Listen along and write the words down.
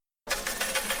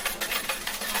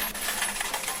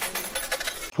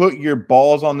put your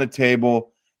balls on the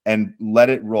table and let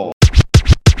it roll.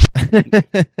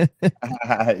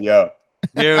 Yo.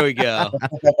 There we go.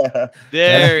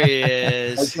 There he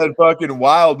is. I said fucking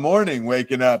wild morning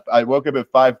waking up. I woke up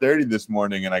at 5:30 this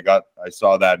morning and I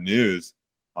saw that news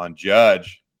on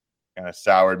Judge. Kind of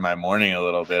soured my morning a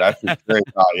little bit. I feel great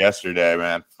about yesterday,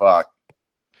 man. Fuck.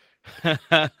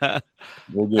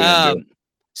 We'll get into it.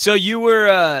 So you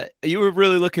were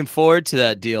really looking forward to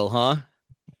that deal, huh?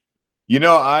 You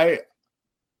know, I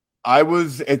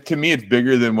was, to me, it's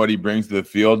bigger than what he brings to the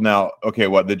field. Now, okay,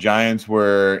 what the Giants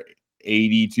were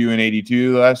 82 and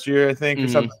 82 last year, I think, or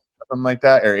something like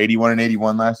that, or 81 and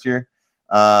 81 last year.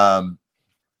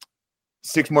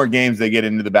 6 more games they get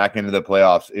into the back end of the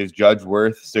playoffs. Is Judge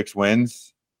worth 6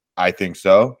 wins? I think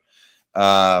so.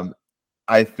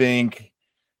 I think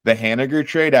the Haniger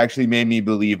trade actually made me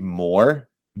believe more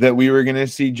that we were going to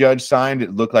see Judge signed.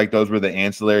 It looked like those were the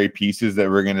ancillary pieces that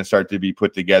were going to start to be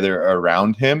put together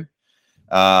around him.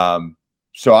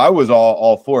 So I was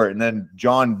all for it. And then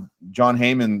John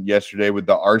Heyman yesterday with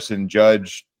the arson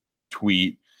Judge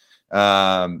tweet. You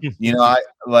know, I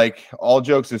like, all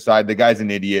jokes aside, the guy's an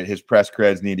idiot. His press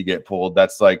creds need to get pulled.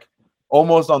 That's like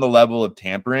almost on the level of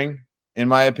tampering, in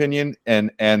my opinion.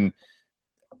 And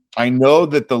I know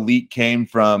that the leak came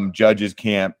from Judge's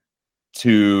camp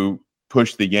to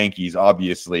push the Yankees,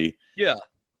 obviously. Yeah.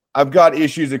 I've got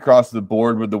issues across the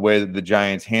board with the way that the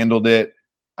Giants handled it.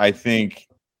 I think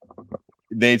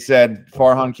they said,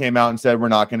 Farhan came out and said, we're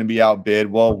not going to be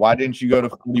outbid. Well, why didn't you go to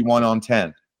 41 on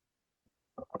 10?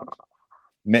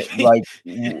 Like,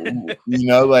 you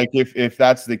know, like if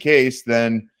that's the case,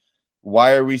 then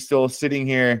why are we still sitting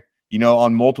here, you know,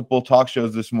 on multiple talk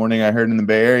shows this morning? I heard in the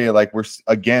Bay Area, like we're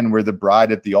the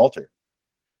bride at the altar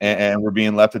and we're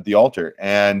being left at the altar.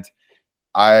 And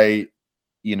I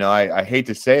hate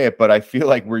to say it, but I feel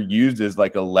like we're used as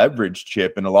like a leverage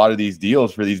chip in a lot of these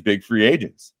deals for these big free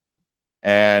agents.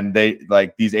 And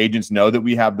these agents know that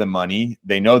we have the money.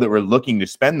 They know that we're looking to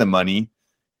spend the money,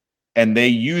 and they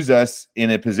use us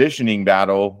in a positioning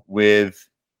battle with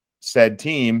said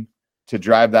team to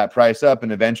drive that price up.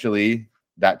 And eventually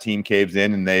that team caves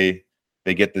in and they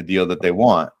get the deal that they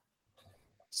want.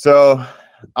 So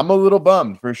I'm a little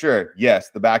bummed for sure. Yes,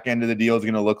 the back end of the deal is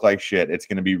going to look like shit. It's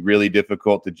going to be really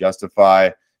difficult to justify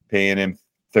paying him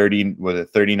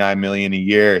 $39 million a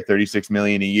year, $36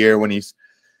 million a year when he's,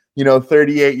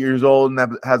 38 years old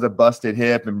and has a busted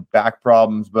hip and back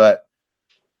problems. But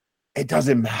it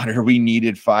doesn't matter. We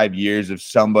needed 5 years of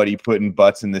somebody putting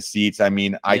butts in the seats. I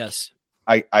mean, I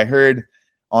heard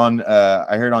on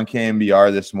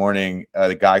KMBR this morning,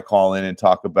 the guy call in and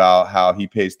talk about how he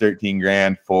pays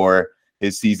 $13,000 for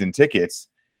his season tickets,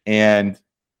 and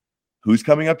who's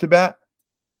coming up to bat?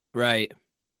 Right.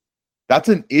 That's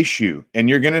an issue. And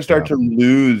you're going to start to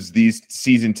lose these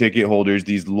season ticket holders,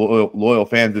 these loyal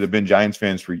fans that have been Giants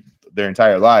fans for their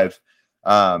entire lives.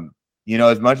 As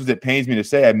much as it pains me to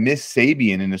say, I miss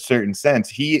Sabian in a certain sense.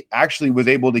 He actually was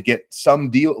able to get some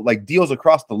deals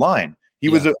across the line. He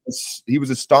was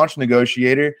a staunch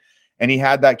negotiator, and he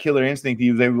had that killer instinct.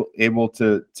 He was able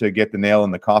to get the nail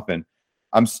in the coffin.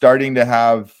 I'm starting to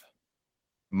have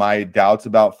my doubts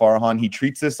about Farhan. He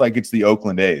treats this like it's the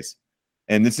Oakland A's,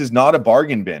 and this is not a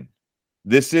bargain bin.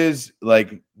 This is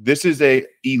a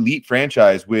elite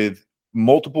franchise with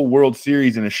multiple World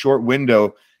Series in a short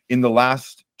window in the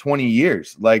last 20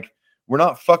 years. Like, we're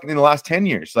not fucking in the last 10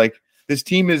 years. Like,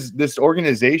 this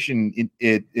organization,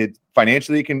 it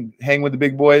financially can hang with the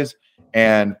big boys,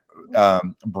 and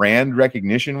brand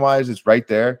recognition wise, it's right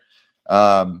there.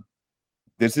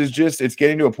 This is it's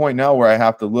getting to a point now where I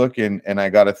have to look and I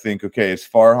got to think, okay, is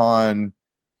Farhan,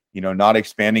 not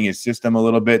expanding his system a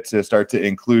little bit to start to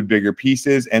include bigger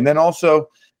pieces? And then also,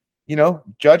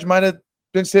 Judge might have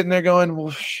been sitting there going, well,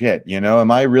 shit,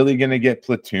 am I really going to get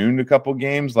platooned a couple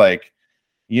games? Like,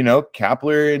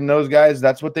 Kapler and those guys,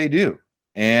 that's what they do.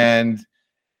 And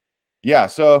yeah,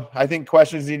 so I think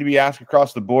questions need to be asked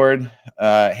across the board.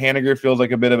 Haniger feels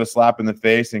like a bit of a slap in the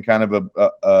face and kind of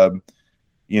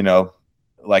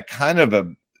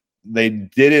they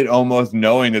did it almost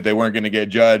knowing that they weren't going to get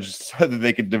judged so that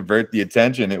they could divert the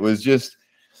attention. It was just,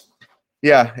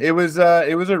 it was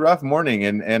a rough morning.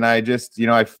 And I just,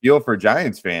 I feel for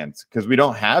Giants fans because we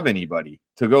don't have anybody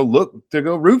to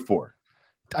go root for.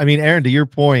 I mean, Aaron, to your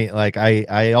point, like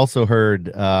I also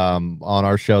heard on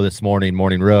our show this morning,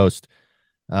 Morning Roast,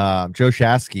 Joe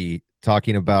Shasky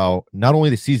talking about not only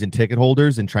the season ticket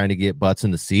holders and trying to get butts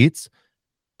in the seats,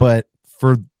 but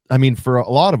for a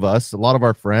lot of us, a lot of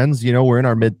our friends, we're in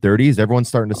our mid-30s, everyone's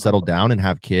starting to settle down and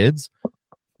have kids.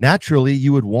 Naturally,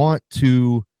 you would want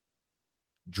to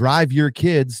drive your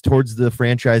kids towards the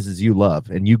franchises you love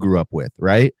and you grew up with,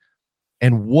 right?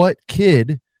 And what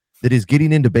kid that is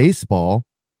getting into baseball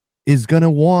is going to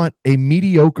want a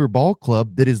mediocre ball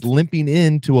club that is limping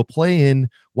into a play-in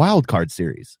wild card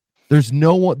series? There's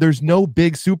no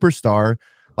big superstar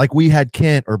like we had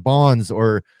Kent or Bonds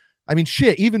or, I mean,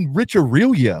 shit, even Rich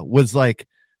Aurelia was like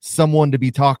someone to be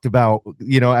talked about,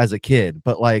 as a kid.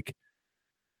 But like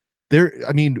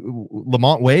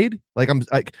Lamont Wade, like I'm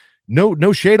like,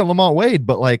 no shade on Lamont Wade,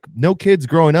 but like no kids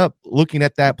growing up looking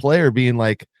at that player being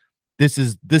like, this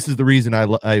is the reason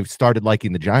I started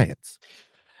liking the Giants.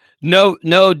 No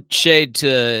shade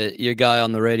to your guy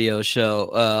on the radio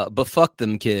show, but fuck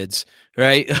them kids,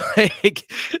 right?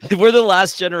 Like, we're the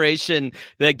last generation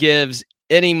that gives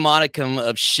any modicum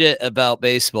of shit about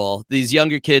baseball. These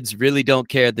younger kids really don't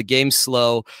care. The game's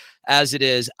slow as it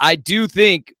is. I do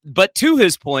think, but to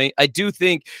his point, I do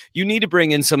think you need to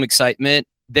bring in some excitement.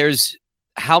 There's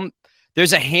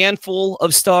a handful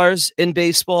of stars in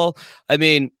baseball. I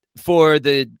mean, for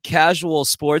the casual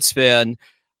sports fan,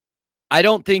 I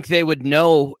don't think they would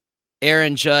know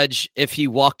Aaron Judge if he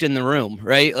walked in the room,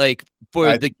 right? Like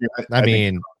I think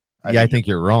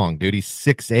you're wrong, dude. He's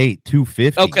 6'8",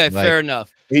 250. Okay, fair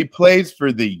enough. He plays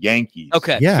for the Yankees.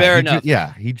 Okay, yeah, fair enough.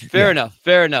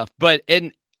 Fair enough. But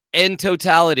in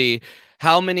totality,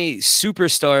 how many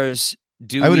superstars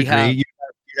do we have? You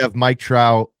have Mike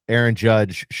Trout, Aaron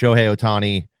Judge, Shohei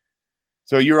Ohtani.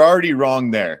 So you're already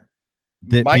wrong there.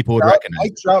 People would recognize.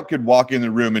 Mike Trout could walk in the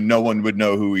room and no one would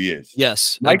know who he is.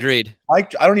 Yes, agreed. I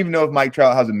don't even know if Mike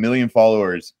Trout has 1 million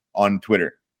followers on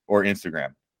Twitter or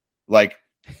Instagram. Like,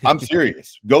 I'm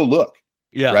serious. Go look.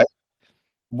 Yeah. Right.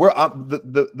 We're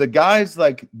the guys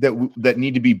like that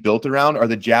need to be built around are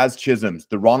the Jazz Chisholms,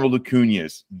 the Ronald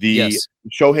Acuñas, the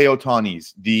Shohei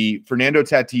Otanis, the Fernando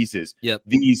Tatises. Yep.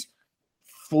 These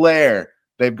flair.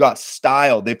 They've got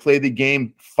style. They play the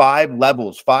game 5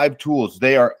 levels, 5 tools.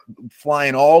 They are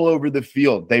flying all over the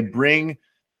field. They bring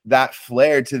that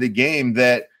flair to the game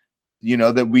that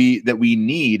that we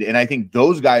need. And I think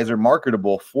those guys are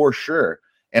marketable for sure.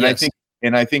 And I think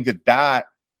that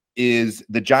is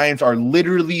the Giants are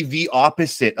literally the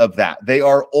opposite of that. They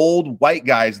are old white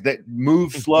guys that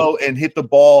move slow and hit the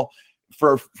ball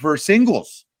for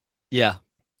singles. Yeah.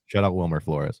 Shout out Wilmer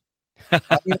Flores.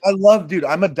 I mean,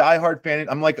 I'm a diehard fan.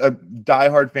 I'm like a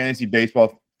diehard fantasy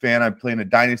baseball fan. I play in a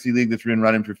dynasty league that's been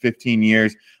running for 15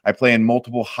 years. I play in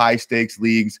multiple high stakes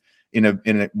leagues in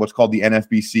a what's called the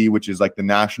NFBC, which is like the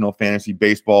National Fantasy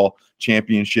Baseball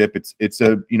Championship. It's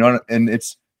and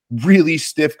it's really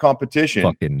stiff competition.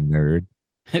 Fucking nerd.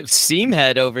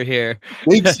 Seamhead over here.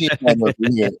 Big Seamhead over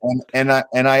here.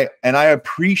 And I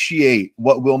appreciate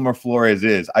what Wilmer Flores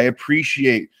is. I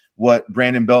appreciate what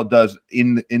Brandon Belt does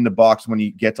in the box when he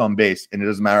gets on base, and it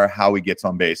doesn't matter how he gets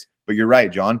on base. But you're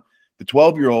right, John. The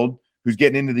 12-year-old who's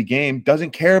getting into the game doesn't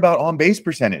care about on base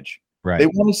percentage. Right. They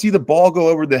want to see the ball go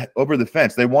over the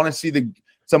fence. They want to see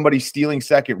somebody stealing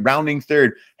second, rounding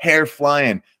third, hair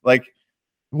flying. Like,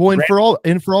 well,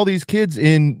 and for all these kids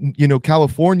in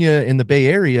California, in the Bay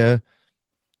Area,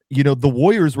 the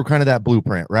Warriors were kind of that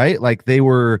blueprint, right? Like they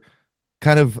were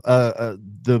kind of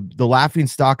the laughing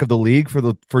stock of the league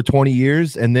for 20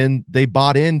 years, and then they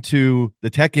bought into the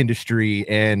tech industry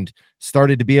and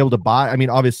started to be able to buy. I mean,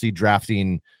 obviously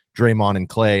drafting Draymond and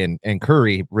Clay and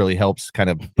Curry really helps kind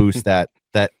of boost that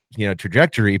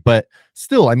trajectory, but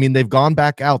still, I mean, they've gone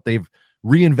back out, they've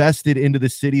reinvested into the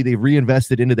city, they've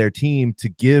reinvested into their team to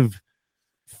give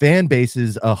fan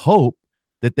bases a hope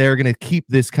that they're going to keep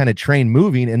this kind of train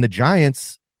moving. And the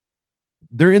Giants,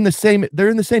 they're in the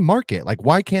same market. Like,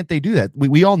 why can't they do that?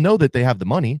 We all know that they have the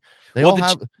money. Go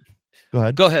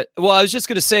ahead. Well, I was just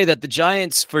going to say that the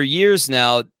Giants for years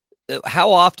now,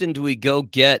 how often do we go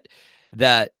get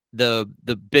that the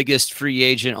biggest free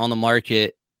agent on the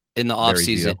market in the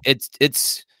offseason?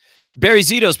 It's Barry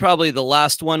Zito is probably the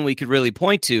last one we could really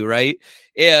point to, right?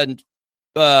 And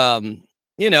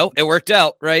it worked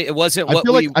out, right? It wasn't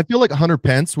I feel like Hunter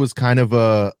Pence was kind of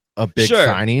a big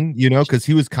signing, because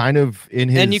he was kind of in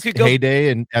his heyday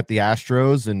and at the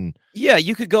Astros. And yeah,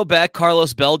 you could go back.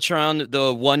 Carlos Beltran,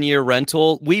 the 1-year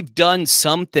rental. We've done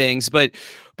some things, but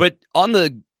on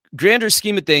the grander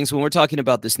scheme of things, when we're talking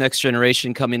about this next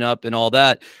generation coming up and all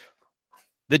that,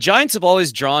 the Giants have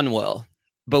always drawn well,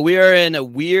 but we are in a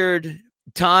weird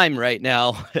time right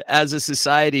now as a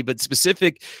society, but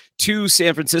specific to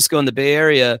San Francisco and the Bay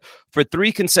Area. For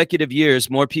 3 consecutive years,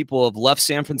 more people have left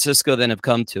San Francisco than have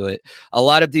come to it. A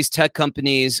lot of these tech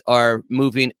companies are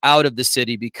moving out of the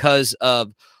city because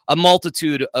of a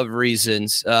multitude of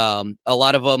reasons. A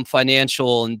lot of them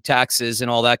financial and taxes and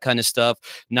all that kind of stuff,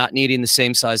 not needing the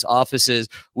same size offices.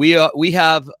 We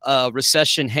have a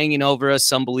recession hanging over us.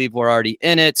 Some believe we're already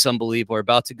in it. Some believe we're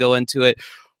about to go into it.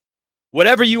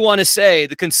 Whatever you want to say,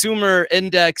 the consumer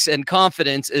index and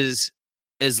confidence is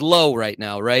low right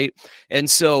now, right? And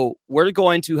so we're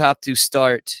going to have to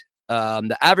start,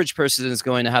 the average person is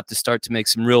going to have to start to make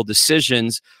some real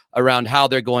decisions around how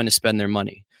they're going to spend their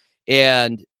money.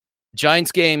 And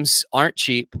Giants games aren't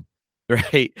cheap,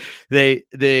 right?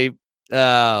 They're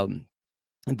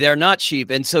not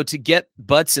cheap. And so to get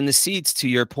butts in the seats, to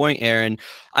your point, Aaron,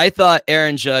 I thought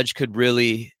Aaron Judge could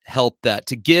really help that,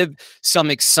 to give some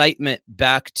excitement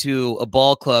back to a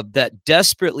ball club that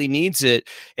desperately needs it.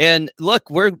 And look,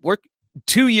 we're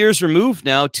 2 years removed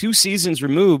now, 2 seasons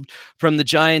removed from the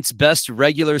Giants' best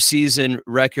regular season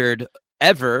record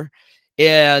ever.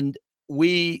 And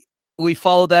we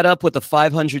followed that up with a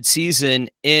 500 season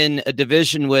in a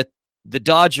division with the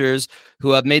Dodgers,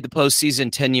 who have made the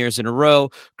postseason 10 years in a row.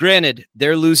 Granted,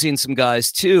 they're losing some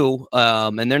guys too,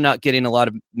 and they're not getting a lot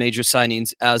of major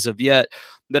signings as of yet.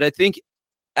 But I think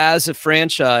as a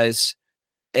franchise,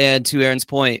 and to Aaron's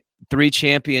point, 3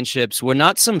 championships, we're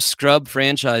not some scrub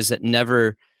franchise that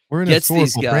never gets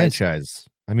these guys. Franchise.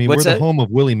 I mean, we're the home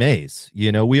of Willie Mays.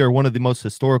 You know, we are one of the most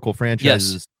historical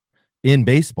franchises in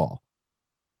baseball.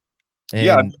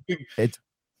 And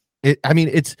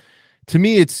to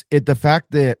me, it's the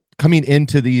fact that coming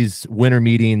into these winter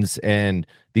meetings and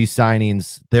these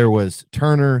signings, there was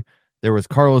Turner, there was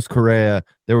Carlos Correa,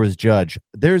 there was Judge.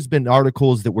 There's been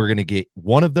articles that we're going to get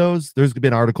 1 of those. There's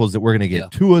been articles that we're going to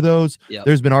get 2 of those. Yep.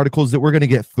 There's been articles that we're going to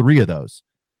get 3 of those.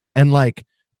 And like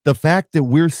the fact that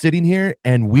we're sitting here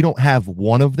and we don't have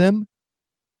 1 of them,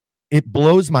 it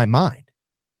blows my mind.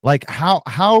 Like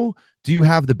how do you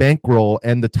have the bankroll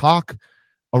and the talk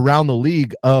around the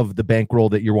league of the bankroll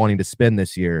that you're wanting to spend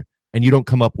this year, and you don't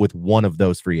come up with 1 of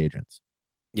those free agents?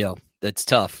 Yeah, that's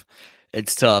tough.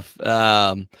 It's tough.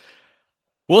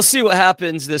 We'll see what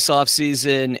happens this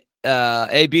offseason.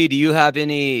 AB, do you have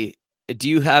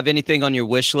anything on your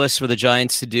wish list for the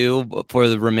Giants to do for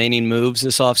the remaining moves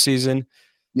this offseason?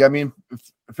 Yeah, I mean,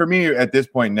 for me at this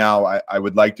point now, I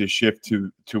would like to shift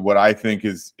to what I think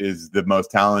is the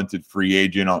most talented free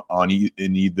agent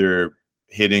in either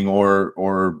hitting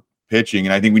or pitching.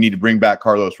 And I think we need to bring back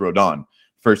Carlos Rodon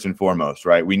first and foremost,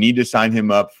 right? We need to sign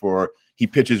him up he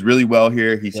pitches really well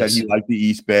here. He said he liked the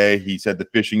East Bay. He said the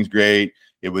fishing's great.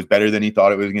 It was better than he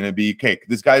thought it was going to be. Okay,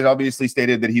 this guy's obviously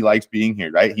stated that he likes being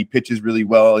here, right? He pitches really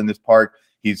well in this park.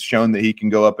 He's shown that he can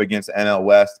go up against NL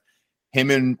West. Him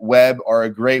and Webb are a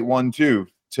great one too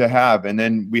to have. And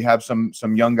then we have some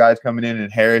young guys coming in,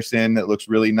 and Harrison that looks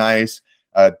really nice.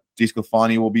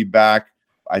 DeSclafani will be back.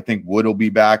 I think Wood will be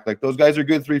back. Like, those guys are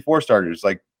good 3-4 starters.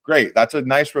 Like, great. That's a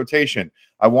nice rotation.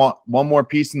 I want one more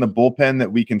piece in the bullpen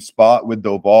that we can spot with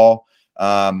Doval.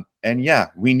 And yeah,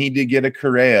 we need to get a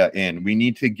Correa in. We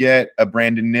need to get a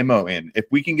Brandon Nimmo in. If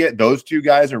we can get those 2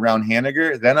 guys around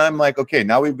Haniger, then I'm like, okay,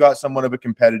 now we've got somewhat of a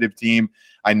competitive team.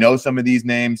 I know some of these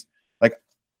names. Like,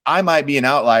 I might be an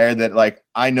outlier that, like,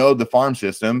 I know the farm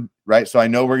system, right? So I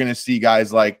know we're going to see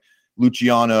guys like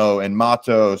Luciano and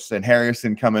Matos and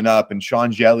Harrison coming up, and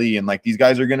Sean Jelly, and like, these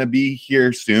guys are going to be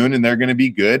here soon, and they're going to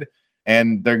be good,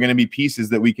 and they're going to be pieces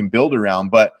that we can build around.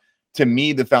 But to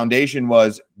me, the foundation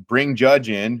was bring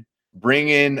Judge in, bring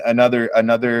in another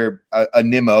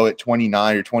Nimmo at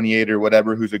 29 or 28 or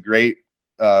whatever, who's a great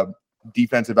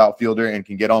defensive outfielder and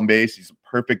can get on base. He's a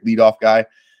perfect leadoff guy.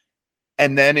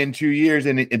 And then in 2 years,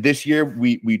 and this year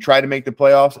we try to make the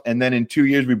playoffs, and then in 2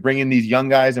 years we bring in these young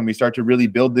guys and we start to really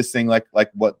build this thing like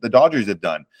what the Dodgers have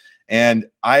done. And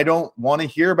I don't want to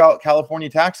hear about California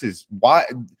taxes. Why?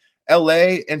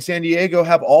 LA and San Diego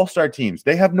have all-star teams.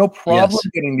 They have no problem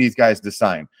getting these guys to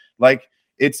sign. Like,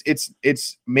 it's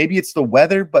maybe it's the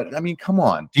weather, but I mean, come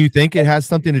on. Do you think it has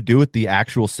something to do with the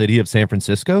actual city of San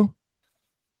Francisco?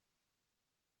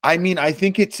 I mean, I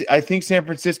think San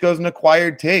Francisco is an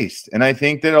acquired taste. And I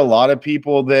think that a lot of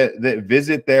people that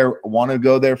visit there want to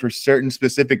go there for certain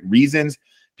specific reasons.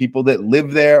 People that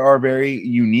live there are very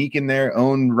unique in their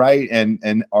own right.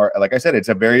 And are, like I said, it's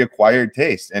a very acquired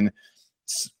taste. And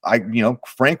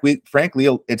frankly,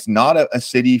 it's not a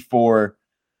city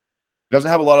doesn't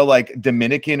have a lot of like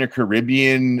Dominican or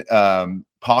Caribbean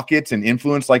pockets and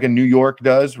influence like a New York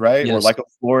does, right? Yes. Or like a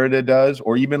Florida does,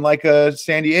 or even like a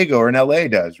San Diego or an LA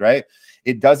does, right?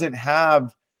 It doesn't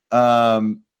have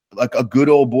like a good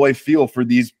old boy feel for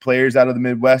these players out of the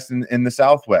Midwest and the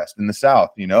Southwest and the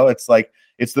South. It's like,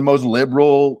 it's the most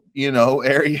liberal,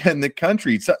 area in the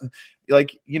country. So,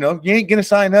 like, you ain't gonna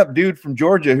sign up dude from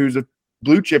Georgia who's a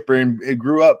blue chipper and it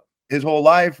grew up his whole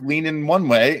life leaning one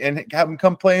way and have him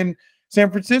come play in San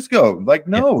Francisco. Like,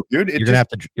 no, dude, you're gonna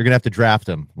have to draft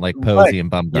him like Posey and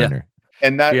Bumgarner. Yeah.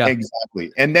 And that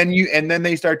exactly. And then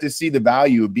they start to see the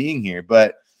value of being here.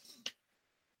 But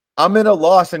I'm at a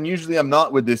loss, and usually I'm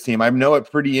not with this team. I know it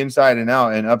pretty inside and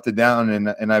out and up to down,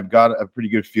 and I've got a pretty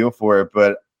good feel for it.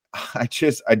 But I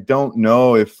don't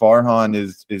know if Farhan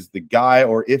is the guy,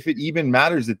 or if it even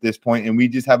matters at this point. And we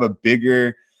just have a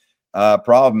bigger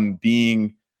problem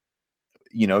being,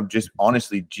 just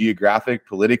honestly geographic,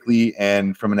 politically,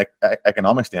 and from an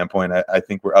economic standpoint. I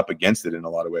think we're up against it in a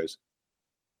lot of ways.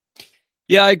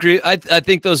 Yeah, I agree. I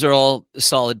think those are all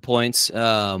solid points.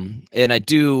 And I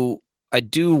do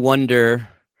wonder.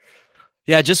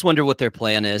 Yeah, I just wonder what their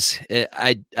plan is.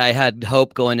 I had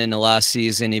hope going into last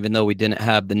season, even though we didn't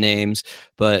have the names.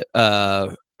 But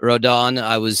Rodon,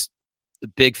 I was a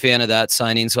big fan of that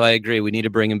signing, so I agree we need to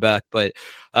bring him back. But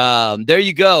there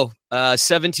you go.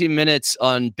 17 minutes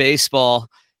on baseball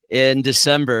in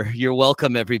December. You're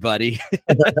welcome, everybody.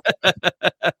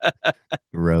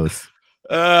 Gross.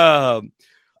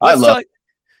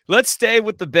 Let's stay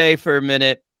with the Bay for a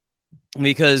minute,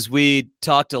 because we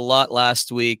talked a lot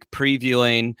last week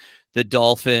previewing the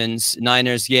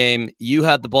Dolphins-Niners game. You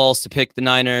had the balls to pick the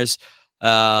Niners.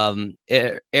 Aaron,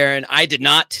 I did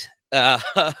not.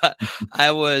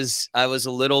 I was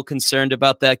a little concerned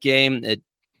about that game. It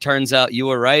turns out you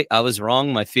were right. I was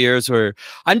wrong. My fears were.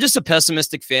 I'm just a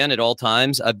pessimistic fan at all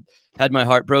times. I've had my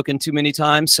heart broken too many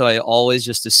times, so I always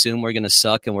just assume we're going to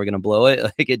suck and we're going to blow it.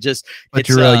 Like it just. But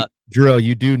Drew,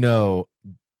 you do know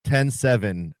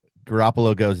 10-7,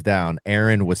 Garoppolo goes down.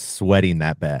 Aaron was sweating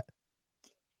that bet.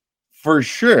 For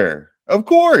sure. Of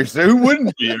course. Who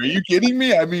wouldn't be? Are you kidding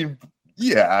me? I mean,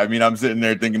 yeah. I mean, I'm sitting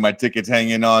there thinking my ticket's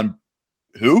hanging on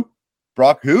who?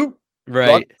 Brock who?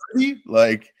 Right. Brock,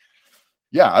 like,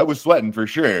 yeah, I was sweating for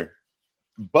sure.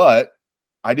 But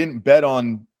I didn't bet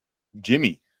on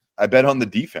Jimmy. I bet on the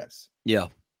defense. Yeah.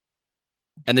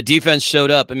 And the defense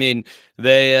showed up. I mean,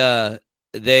 they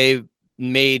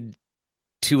made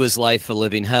Tua's life a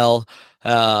living hell.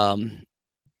 I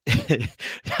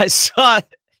saw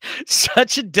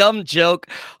such a dumb joke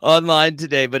online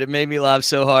today, but it made me laugh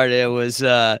so hard. It was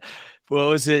what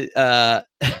was it?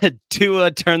 Tua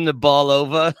turned the ball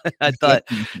over. I thought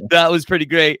that was pretty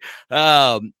great.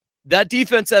 That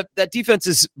defense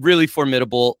is really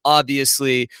formidable,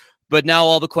 obviously. But now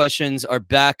all the questions are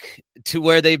back to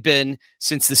where they've been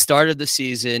since the start of the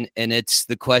season, and it's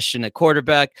the question at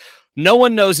quarterback. No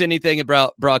one knows anything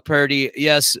about Brock Purdy.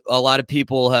 Yes, a lot of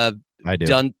people have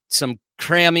done some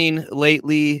cramming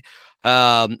lately,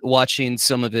 watching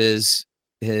some of his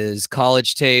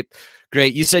college tape.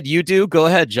 Great. You said you do? Go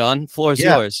ahead, John. Floor is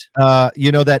yours.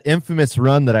 That infamous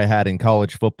run that I had in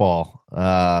college football,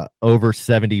 over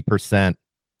 70%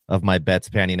 of my bets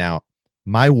panning out.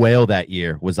 My whale that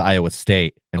year was Iowa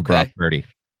State and Brock Purdy.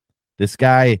 This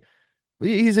guy,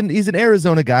 he's an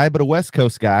Arizona guy, but a West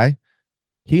Coast guy.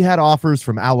 He had offers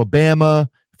from Alabama,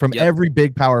 from every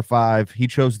big Power Five. He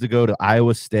chose to go to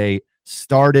Iowa State,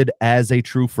 started as a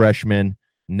true freshman,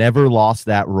 never lost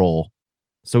that role.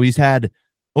 So he's had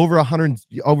over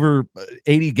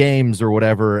 80 games or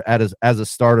whatever as a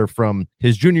starter from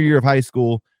his junior year of high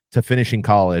school to finishing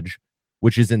college,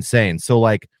 which is insane. So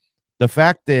like the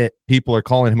fact that people are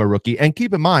calling him a rookie, and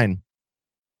keep in mind,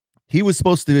 he was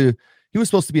supposed to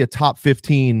be a top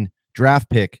 15 draft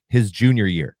pick his junior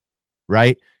year,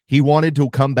 right? He wanted to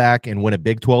come back and win a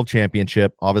Big 12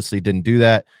 championship. Obviously didn't do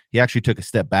that. He actually took a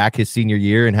step back his senior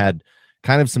year and had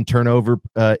kind of some turnover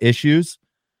issues.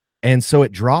 And so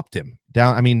it dropped him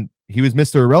down. I mean, he was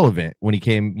Mr. Irrelevant when he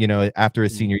came, after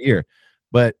his senior year.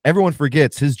 But everyone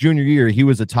forgets his junior year, he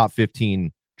was a top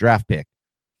 15 draft pick.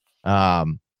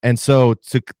 And so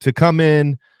to come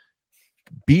in,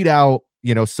 beat out,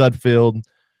 Sudfeld,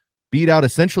 beat out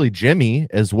essentially Jimmy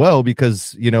as well,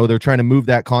 because, they're trying to move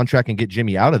that contract and get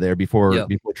Jimmy out of there before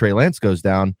Trey Lance goes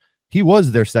down. He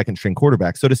was their second string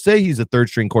quarterback. So to say he's a third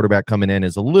string quarterback coming in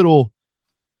is a little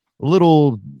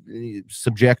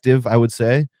subjective, I would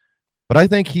say. But I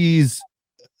think he's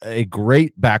a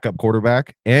great backup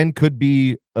quarterback and could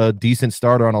be a decent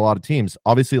starter on a lot of teams.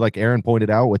 Obviously, like Aaron pointed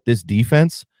out, with this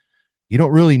defense, you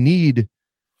don't really need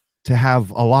to have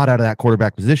a lot out of that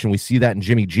quarterback position. We see that in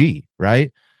Jimmy G,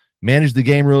 right? Manage the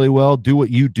game really well, do what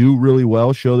you do really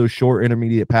well, show those short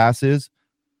intermediate passes.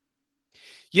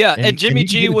 Yeah, and Jimmy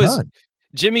G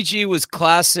was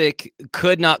classic,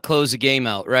 could not close a game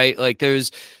out, right? Like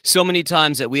there's so many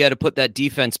times that we had to put that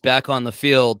defense back on the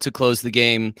field to close the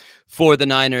game for the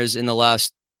Niners in the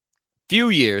last few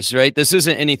years, right? This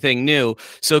isn't anything new.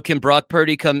 So can Brock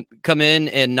Purdy come in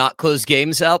and not close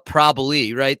games out?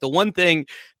 Probably, right? The one thing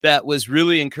that was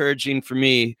really encouraging for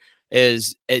me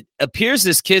is it appears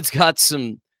this kid's got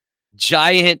some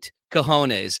giant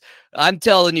cojones. I'm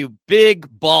telling you, big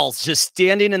balls, just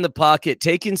standing in the pocket,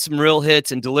 taking some real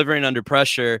hits and delivering under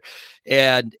pressure.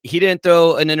 And he didn't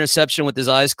throw an interception with his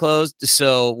eyes closed.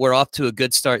 So we're off to a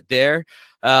good start there.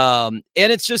 And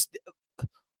it's just,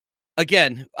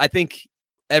 again, I think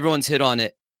everyone's hit on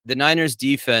it. The Niners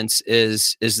defense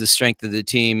is the strength of the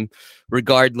team.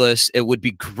 Regardless, it would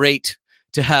be great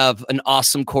to have an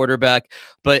awesome quarterback.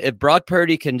 But if Brock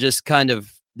Purdy can just kind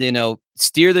of,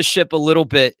 steer the ship a little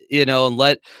bit, and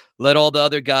let all the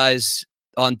other guys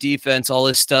on defense, all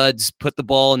his studs, put the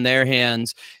ball in their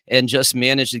hands and just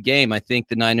manage the game, I think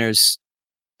the Niners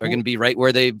are going to be right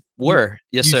where they were.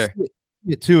 Yes, sir.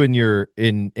 It too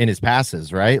in his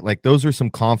passes, right? Like those are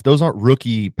those aren't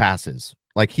rookie passes.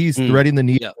 Like he's threading the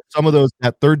needle. Yeah. Some of those,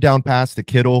 that third down pass to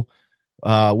Kittle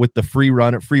with the free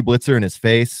blitzer in his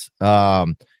face.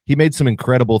 He made some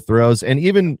incredible throws and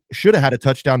even should have had a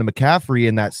touchdown to McCaffrey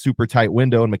in that super tight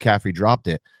window, and McCaffrey dropped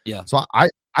it. Yeah. So I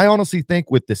honestly think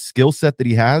with the skill set that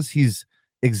he has, he's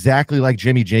exactly like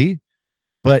Jimmy G,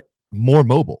 but more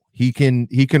mobile. He can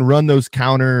run those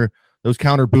counter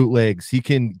bootlegs. He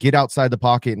can get outside the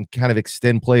pocket and kind of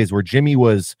extend plays where Jimmy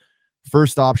was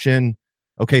first option,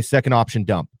 okay, second option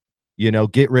dump.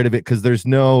 Get rid of it because there's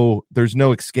no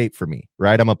escape for me,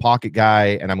 right? I'm a pocket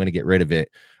guy and I'm going to get rid of it.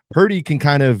 Purdy can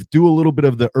kind of do a little bit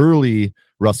of the early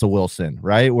Russell Wilson,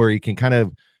 right? Where he can kind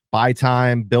of buy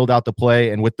time, build out the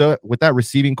play. And with that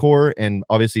receiving core and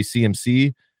obviously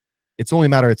CMC, it's only a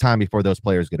matter of time before those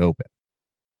players get open.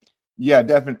 Yeah,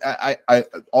 definitely. I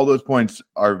all those points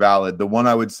are valid. The one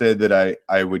I would say that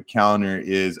I would counter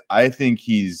is I think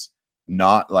he's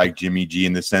not like Jimmy G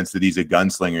in the sense that he's a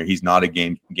gunslinger. He's not a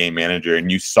game manager. And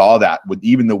you saw that with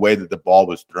even the way that the ball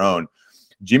was thrown.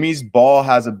 Jimmy's ball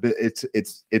has a bit,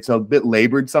 it's a bit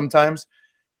labored sometimes.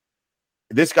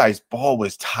 This guy's ball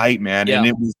was tight, man. Yeah. And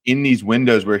it was in these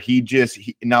windows where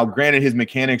now granted his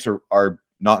mechanics are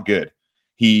not good.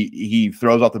 He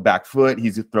throws off the back foot.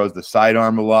 He throws the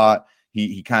sidearm a lot.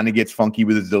 He kind of gets funky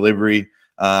with his delivery.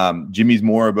 Jimmy's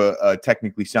more of a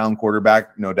technically sound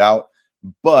quarterback, no doubt.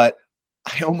 But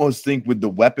I almost think with the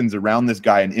weapons around this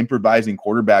guy, an improvising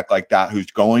quarterback like that, who's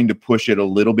going to push it a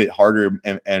little bit harder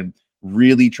and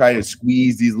really try to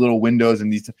squeeze these little windows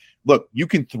and look, you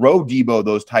can throw Debo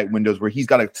those tight windows where he's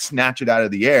got to snatch it out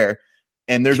of the air.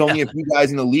 And there's only a few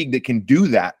guys in the league that can do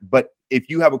that. But if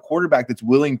you have a quarterback that's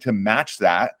willing to match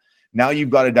that, now you've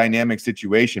got a dynamic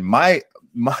situation.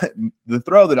 The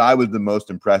throw that I was the most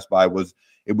impressed by was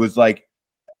like,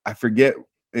 I forget,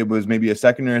 it was maybe a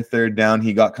second or a third down.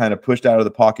 He got kind of pushed out of the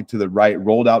pocket to the right,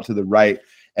 rolled out to the right,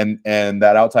 and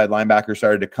that outside linebacker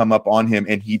started to come up on him,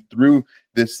 and he threw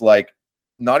this, like,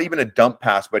 not even a dump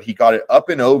pass, but he got it up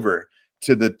and over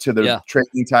to the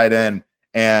trailing tight end,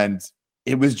 and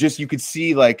it was just, you could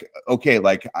see, like, okay,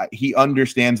 like he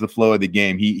understands the flow of the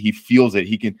game. He feels it.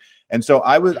 He can. And so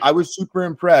I was super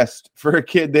impressed for a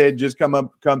kid that had just come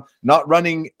not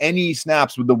running any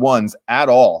snaps with the ones at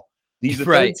all. He's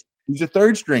a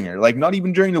third stringer, like not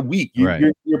even during the week.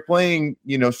 You're playing,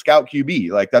 scout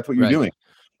QB. Like that's what you're doing.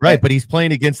 Right, but he's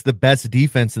playing against the best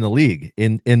defense in the league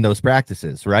in those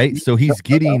practices, right? So he's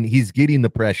getting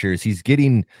the pressures. He's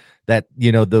getting that,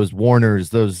 those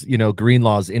Warners, those,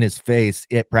 Greenlaws in his face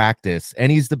at practice.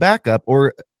 And he's the backup,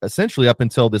 or essentially up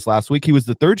until this last week, he was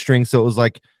the third string. So it was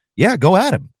like, yeah, go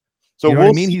at him. So you know what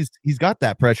I mean? He's got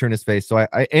that pressure in his face. So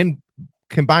I and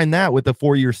combine that with a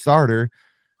 4-year starter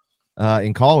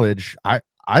in college. I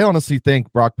honestly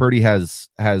think Brock Purdy has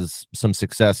some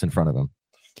success in front of him.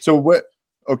 So what?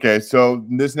 Okay, so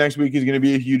this next week is going to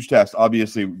be a huge test.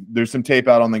 Obviously, there's some tape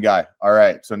out on the guy. All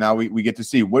right, so now we get to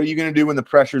see, what are you going to do when the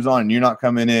pressure's on and you're not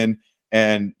coming in?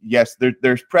 And yes,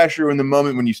 there's pressure in the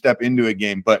moment when you step into a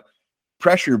game, but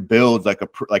pressure builds like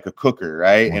a cooker,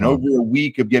 right? Mm-hmm. And over a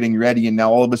week of getting ready, and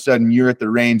now all of a sudden you're at the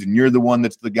reins and you're the one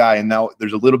that's the guy, and now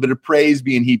there's a little bit of praise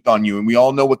being heaped on you, and we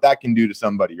all know what that can do to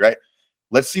somebody, right?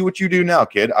 Let's see what you do now,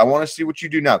 kid. I want to see what you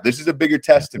do now. This is a bigger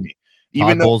test to me.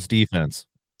 Todd Bowles' defense.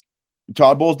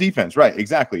 Todd Bowles' defense, right?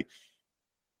 Exactly.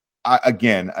 I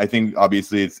think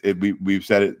obviously we've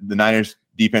said it. The Niners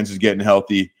defense is getting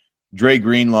healthy. Dre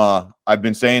Greenlaw, I've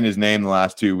been saying his name the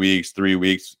last 3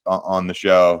 weeks on the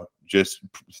show, just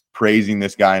praising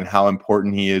this guy and how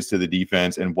important he is to the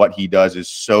defense, and what he does is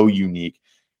so unique.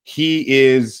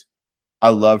 I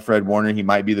love Fred Warner. He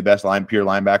might be the best pure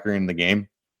linebacker in the game.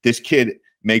 This kid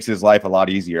makes his life a lot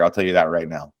easier. I'll tell you that right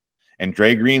now. And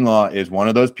Dre Greenlaw is one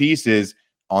of those pieces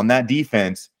on that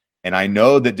defense And I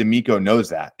know that D'Amico knows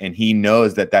that, and he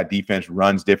knows that that defense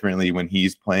runs differently when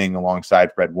he's playing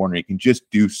alongside Fred Warner. He can just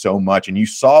do so much. And you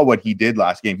saw what he did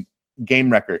last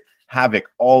game record, havoc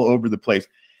all over the place.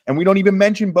 And we don't even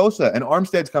mention Bosa, and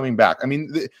Armstead's coming back. I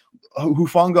mean,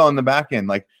 Hufanga on the back end,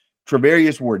 like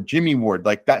Travarius Ward, Jimmy Ward,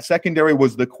 like that secondary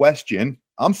was the question.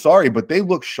 I'm sorry, but they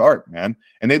look sharp, man,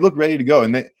 and they look ready to go.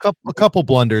 And a couple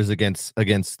blunders against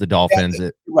the Dolphins.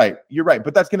 Yeah, you're right,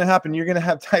 but that's going to happen. You're going to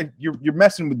have time. You're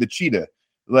messing with the cheetah.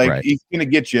 Like he's going to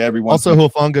get you every once. Also,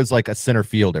 Hufanga's like a center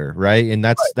fielder, right? And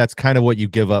that's kind of what you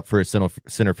give up for a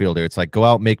center fielder. It's like, go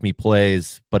out, make me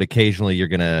plays, but occasionally you're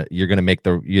gonna make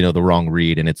the the wrong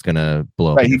read, and it's gonna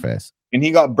blow up in your face. And he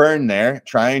got burned there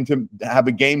trying to have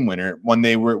a game winner when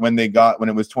it was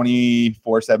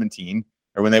 24-17.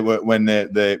 Or when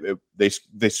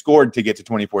they scored to get to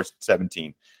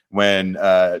 24-17 when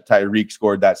Tyreek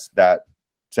scored that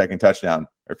second touchdown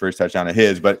or first touchdown of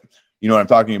his. But you know what I'm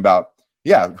talking about.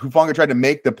 Yeah, Hufanga tried to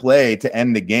make the play to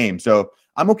end the game. So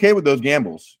I'm okay with those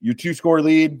gambles. Your 2-score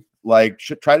lead, like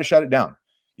try to shut it down.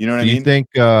 You know what I mean? Do you think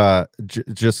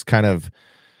just kind of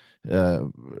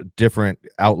different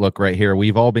outlook right here?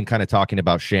 We've all been kind of talking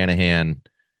about Shanahan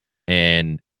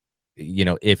and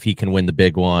if he can win the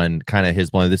big one, kind of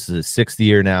his one. This is his 6th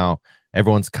year now.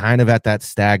 Everyone's kind of at that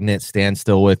stagnant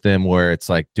standstill with him where it's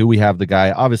like, do we have the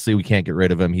guy? Obviously, we can't get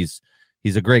rid of him. He's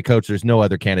a great coach. There's no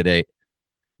other candidate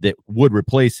that would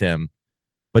replace him.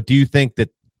 But do you think that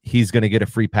he's going to get a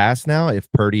free pass now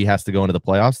if Purdy has to go into the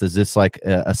playoffs? Is this like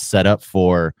a setup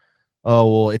for,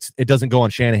 it doesn't go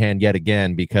on Shanahan yet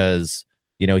again because,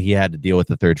 he had to deal with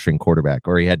the 3rd-string quarterback,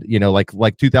 or he had, like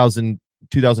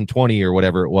 2020 or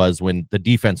whatever it was when the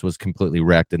defense was completely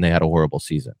wrecked and they had a horrible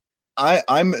season.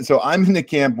 I'm in the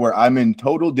camp where I'm in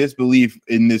total disbelief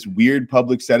in this weird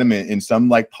public sentiment in some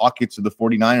like pockets of the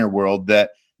 49er world that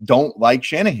don't like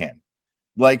Shanahan,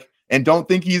 and don't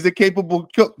think he's a capable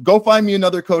go find me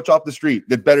another coach off the street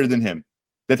that's better than him,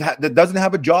 that doesn't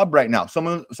have a job right now.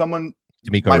 Someone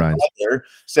D'Amico Ryans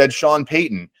said Sean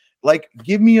Payton. Like,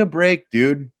 give me a break,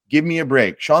 dude. Give me a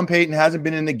break. Sean Payton hasn't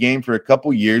been in the game for a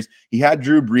couple years. He had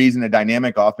Drew Brees in a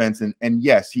dynamic offense, and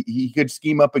yes, he could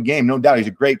scheme up a game, no doubt. He's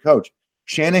a great coach.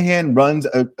 Shanahan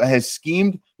has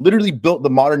schemed, literally built the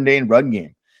modern day run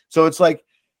game. So it's like,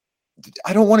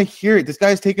 I don't want to hear it. This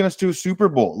guy's taken us to a Super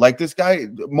Bowl. Like this guy,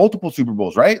 multiple Super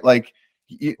Bowls, right? Like,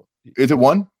 is it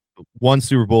one? One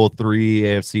Super Bowl, 3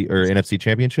 AFC or NFC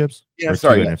championships? Yeah,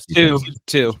 sorry,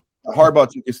 two. Harbaugh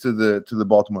took us to the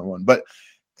Baltimore one, but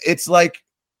it's like,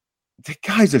 the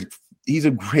guy's he's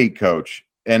a great coach,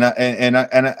 and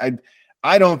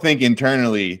I don't think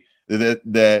internally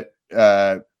that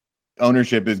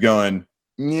ownership is going,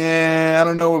 yeah, I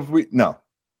don't know if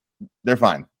they're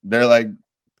fine. They're like,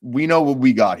 we know what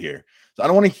we got here. So I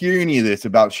don't want to hear any of this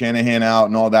about Shanahan out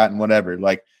and all that and whatever.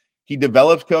 Like, he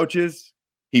develops coaches,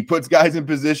 he puts guys in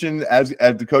position as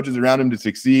the coaches around him to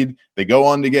succeed. They go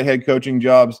on to get head coaching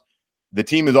jobs. The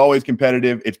team is always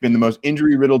competitive. It's been the most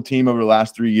injury-riddled team over the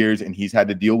last 3 years, and he's had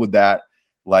to deal with that.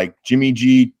 Like Jimmy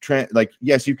G, Trent, like,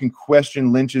 yes, you can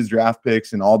question Lynch's draft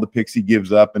picks and all the picks he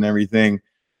gives up and everything.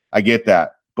 I get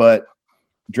that. But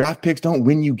draft picks don't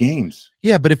win you games.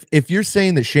 Yeah, but if you're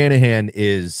saying that Shanahan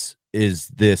is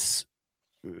this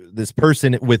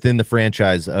person within the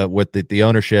franchise, with the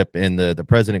ownership and the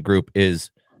president group is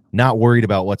not worried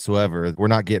about whatsoever, we're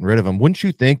not getting rid of him, wouldn't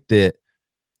you think that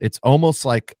it's almost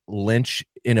like Lynch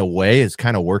in a way is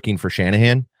kind of working for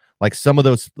Shanahan? Like some of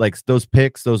those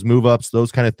picks, those move ups,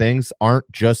 those kind of things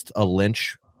aren't just a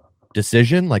Lynch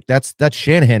decision. Like that's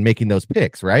Shanahan making those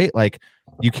picks, right? Like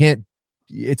you can't,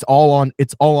 it's all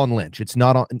on Lynch. It's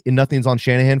not on, nothing's on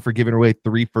Shanahan for giving away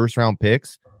 3 first-round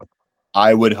picks.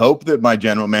 I would hope that my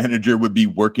general manager would be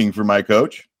working for my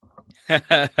coach.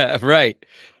 Right.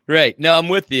 No, I'm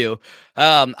with you.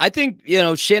 I think,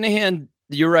 Shanahan,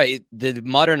 you're right. The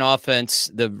modern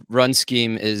offense, the run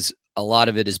scheme is a lot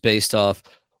of it is based off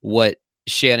what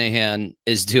Shanahan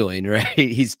is doing, right?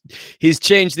 He's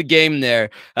changed the game there.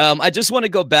 I just want to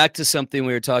go back to something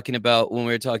we were talking about when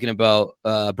we were talking about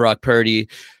Brock Purdy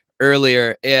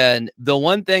earlier. And the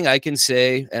one thing I can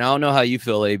say, and I don't know how you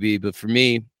feel, AB, but for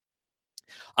me,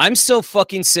 I'm so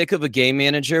fucking sick of a game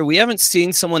manager. We haven't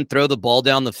seen someone throw the ball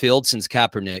down the field since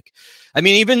Kaepernick. I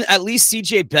mean, even at least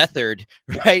CJ Beathard,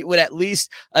 right, would at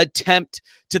least attempt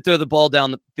to throw the ball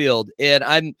down the field.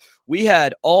 And we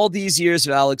had all these years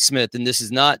of Alex Smith, and this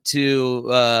is not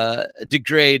to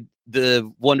degrade the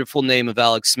wonderful name of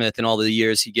Alex Smith and all the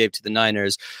years he gave to the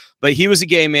Niners, but he was a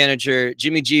game manager.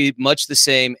 Jimmy G, much the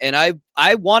same. And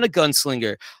I want a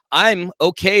gunslinger. I'm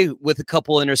okay with a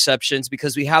couple interceptions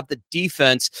because we have the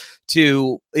defense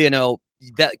to,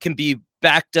 that can be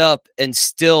backed up and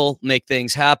still make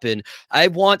things happen. I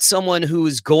want someone who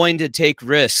is going to take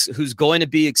risks, who's going to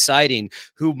be exciting,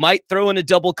 who might throw in a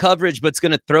double coverage, but's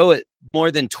going to throw it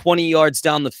more than 20 yards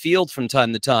down the field from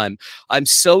time to time. I'm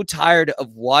so tired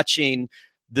of watching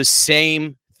the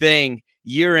same thing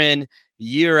year in,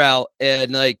 year out.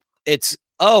 And like, it's,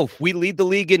 oh, we lead the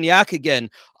league in yak again.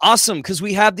 Awesome, because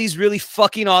we have these really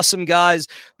fucking awesome guys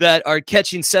that are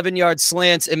catching 7-yard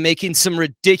slants and making some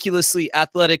ridiculously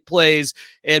athletic plays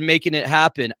and making it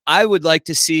happen. I would like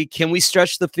to see, can we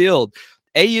stretch the field?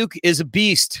 Ayuk is a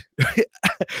beast.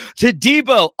 To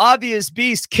Debo, obvious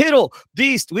beast. Kittle,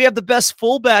 beast. We have the best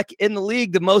fullback in the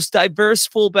league, the most diverse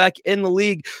fullback in the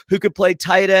league, who could play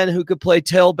tight end, who could play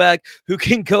tailback, who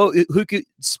can go, who could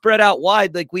spread out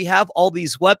wide. Like, we have all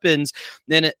these weapons,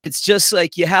 and it's just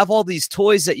like you have all these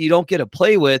toys that you don't get to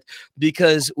play with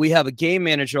because we have a game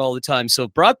manager all the time. So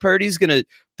Brock Purdy's going to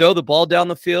throw the ball down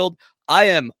the field. I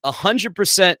am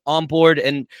 100% on board.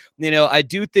 And, you know, I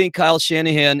do think Kyle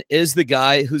Shanahan is the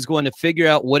guy who's going to figure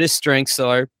out what his strengths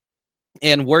are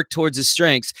and work towards his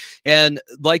strengths. And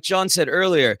like John said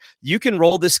earlier, you can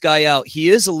roll this guy out. He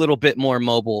is a little bit more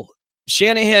mobile.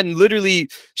 Shanahan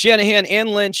and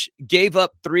Lynch gave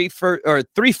up three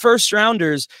first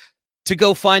rounders to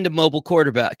go find a mobile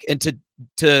quarterback and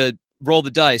to roll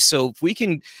the dice. So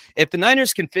if the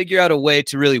Niners can figure out a way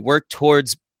to really work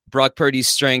towards Brock Purdy's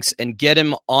strengths and get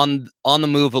him on the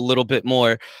move a little bit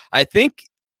more, I think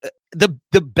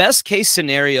the best case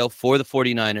scenario for the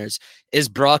 49ers is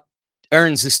Brock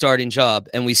earns the starting job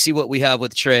and we see what we have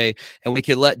with Trey and we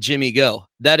can let Jimmy go.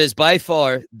 That is by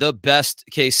far the best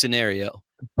case scenario.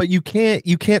 But you can't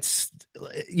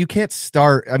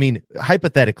start. I mean,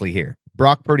 hypothetically here,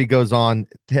 Brock Purdy goes on,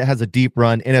 has a deep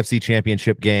run, NFC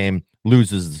Championship game,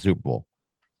 loses the Super Bowl.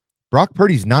 Brock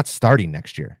Purdy's not starting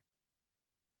next year.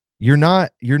 You're not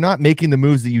making the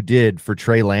moves that you did for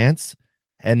Trey Lance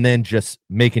and then just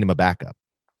making him a backup.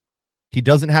 He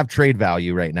doesn't have trade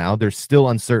value right now. There's still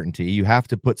uncertainty. You have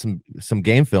to put some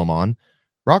game film on.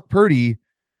 Brock Purdy,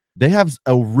 they have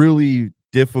a really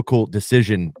difficult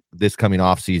decision this coming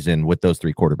off season with those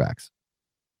three quarterbacks.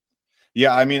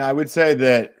 Yeah, I mean, I would say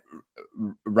that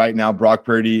right now Brock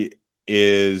Purdy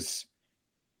is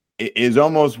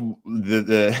almost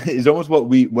is almost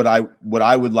what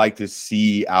I would like to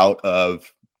see out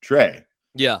of Trey.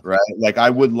 Yeah. Right. Like,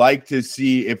 I would like to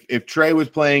see if Trey was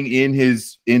playing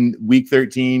in week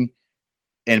 13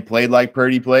 and played like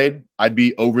Purdy played, I'd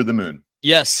be over the moon.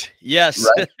 Yes.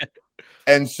 Right?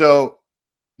 And so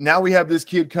now we have this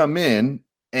kid come in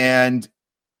and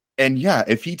yeah,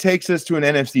 if he takes us to an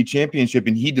NFC Championship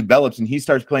and he develops and he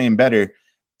starts playing better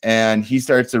and he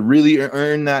starts to really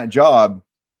earn that job,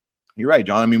 you're right,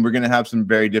 John. I mean, we're going to have some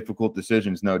very difficult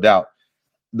decisions, no doubt.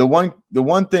 The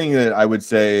one thing that I would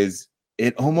say is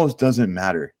it almost doesn't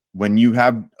matter when you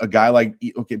have a guy like,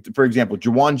 okay, for example,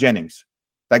 Jawan Jennings.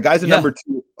 That guy's a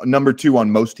number two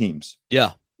on most teams.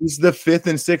 Yeah, he's the 5th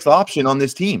and 6th option on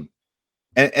this team,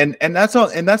 and that's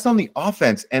on the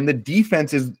offense, and the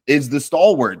defense is the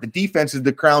stalwart. The defense is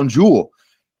the crown jewel.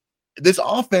 This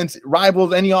offense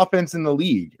rivals any offense in the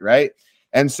league, right?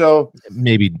 And so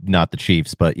maybe not the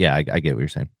Chiefs, but yeah, I get what you're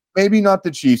saying. Maybe not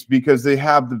the Chiefs because they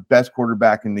have the best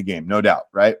quarterback in the game, no doubt,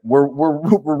 right? We're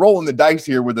rolling the dice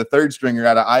here with a third stringer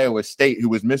out of Iowa State who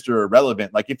was Mr.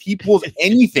 Irrelevant. Like, if he pulls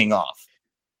anything off,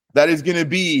 that is going to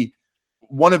be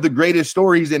one of the greatest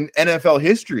stories in NFL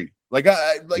history.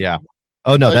 Yeah.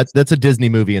 Oh no, that's a Disney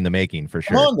movie in the making for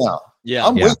sure. Come on now. Yeah,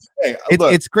 I'm with you. Hey,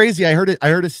 it's crazy. I heard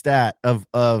a stat of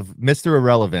Mr.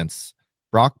 Irrelevance.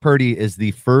 Brock Purdy is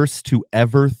the first to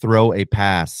ever throw a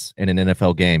pass in an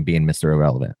NFL game being Mr.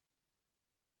 Irrelevant.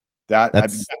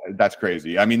 That's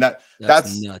crazy. I mean, that's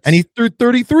nuts. And he threw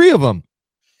 33 of them.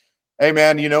 Hey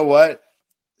man, you know what?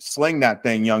 Sling that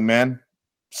thing, young man.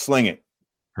 Sling it.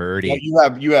 Purdy.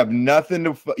 You have nothing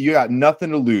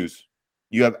to lose.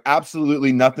 You have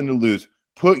absolutely nothing to lose.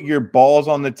 Put your balls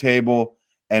on the table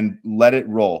and let it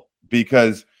roll,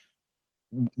 because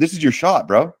this is your shot,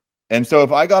 bro. And so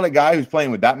if I got a guy who's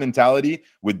playing with that mentality,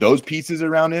 with those pieces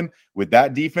around him, with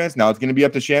that defense, now it's going to be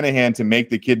up to Shanahan to make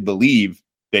the kid believe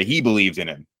that he believes in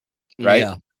him,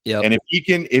 right? Yeah. And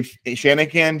if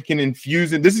Shanahan can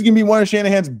infuse it, this is going to be one of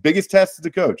Shanahan's biggest tests as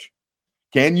a coach.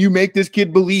 Can you make this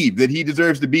kid believe that he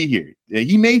deserves to be here?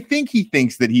 He may think he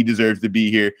thinks that he deserves to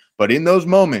be here, but in those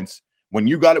moments when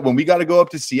we got to go up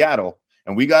to Seattle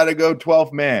and we got to go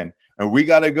 12th man, and we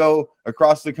got to go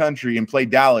across the country and play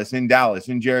Dallas, in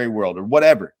Jerry World, or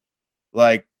whatever.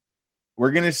 Like,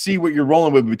 we're going to see what you're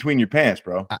rolling with between your pants,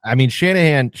 bro. I mean,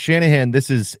 Shanahan,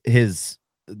 this is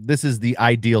the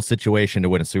ideal situation to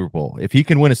win a Super Bowl. If he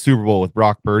can win a Super Bowl with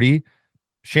Brock Purdy,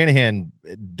 Shanahan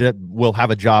will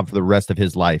have a job for the rest of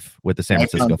his life with the San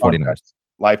Francisco 49ers.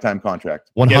 Lifetime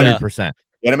contract. 100%.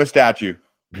 Get him a statue.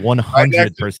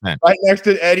 100%. Right next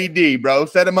to Eddie D, bro.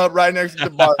 Set him up right next to the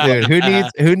bar. Dude,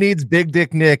 who needs Big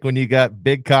Dick Nick when you got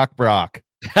Big Cock Brock?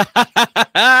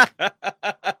 I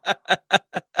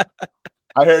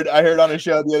heard on a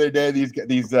show the other day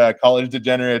these college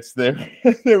degenerates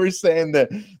they were saying that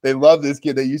they love this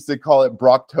kid. They used to call it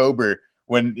Brocktober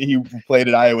when he played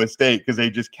at Iowa State because they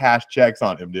just cashed checks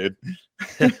on him, dude.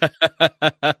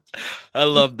 I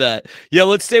love that. Yeah,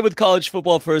 let's stay with college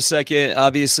football for a second.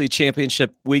 Obviously,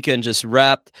 championship weekend just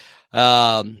wrapped.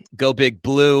 Go Big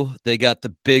Blue. They got the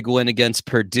big win against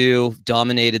Purdue,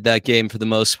 dominated that game for the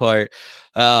most part.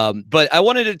 But I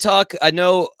wanted to talk. I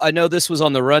know this was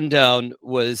on the rundown,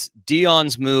 was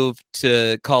Deion's move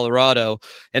to Colorado,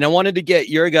 and I wanted to get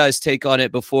your guys' take on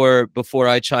it before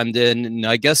I chimed in. And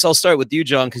I guess I'll start with you,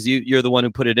 John, because you're the one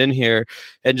who put it in here.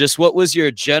 And just what was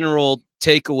your general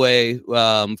takeaway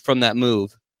from that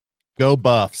move? Go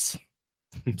Buffs.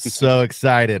 I'm so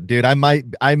excited, dude. I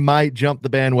might jump the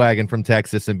bandwagon from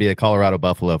Texas and be a Colorado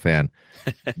Buffalo fan.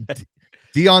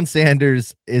 Deion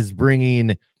Sanders is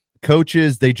bringing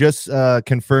coaches. They just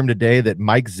confirmed today that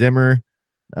Mike Zimmer,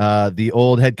 the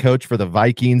old head coach for the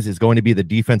Vikings, is going to be the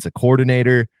defensive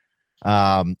coordinator.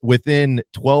 Within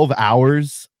 12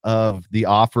 hours of the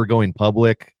offer going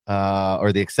public,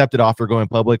 or the accepted offer going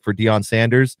public for Deion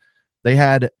Sanders, they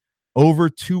had over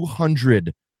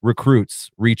 200 recruits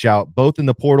reach out, both in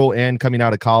the portal and coming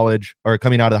out of college, or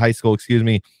coming out of high school, excuse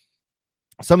me.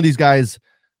 Some of these guys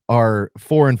are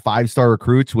 4- and 5-star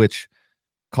recruits, which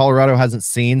Colorado hasn't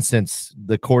seen since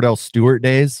the Cordell Stewart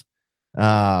days.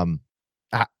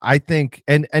 I think,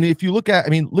 and if you look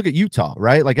at Utah,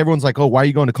 right? Like, everyone's like, oh, why are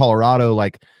you going to Colorado?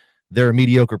 Like, they're a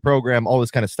mediocre program, all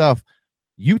this kind of stuff.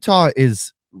 Utah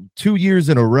is 2 years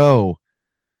in a row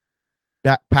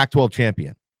that Pac-12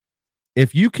 champion.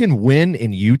 If you can win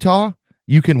in Utah,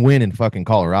 you can win in fucking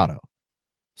Colorado.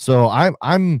 So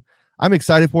I'm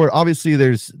excited for it. Obviously,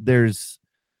 there's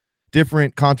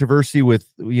different controversy with,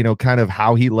 kind of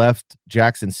how he left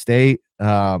Jackson State,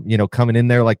 coming in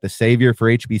there like the savior for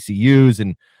HBCUs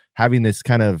and having this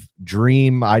kind of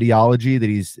dream ideology that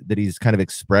he's kind of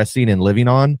expressing and living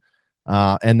on.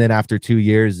 And then after 2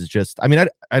 years is just, I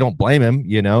don't blame him.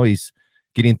 He's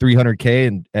getting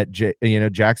 $300K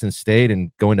at Jackson State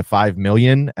and going to $5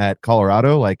 million at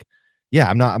Colorado. Like, yeah,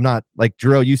 I'm not like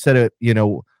Drew, you said it,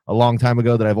 a long time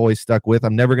ago that I've always stuck with.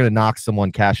 I'm never going to knock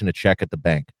someone cashing a check at the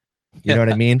bank. You know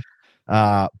what I mean?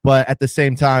 But at the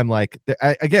same time, like,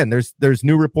 again, there's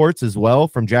new reports as well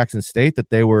from Jackson State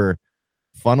that they were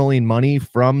funneling money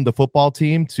from the football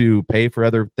team to pay for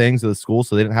other things of the school.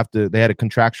 So they had a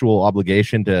contractual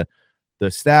obligation to the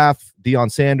staff,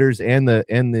 Deion Sanders, and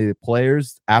the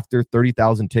players. After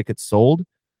 30,000 tickets sold,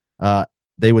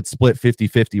 they would split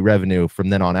 50-50 revenue from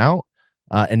then on out.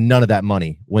 And none of that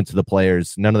money went to the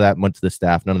players. None of that went to the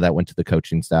staff. None of that went to the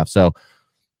coaching staff. So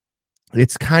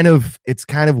it's kind of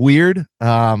weird.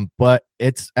 But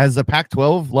it's, as a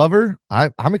Pac-12 lover,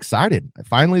 I'm excited.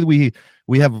 Finally,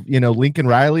 we have, Lincoln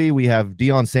Riley, we have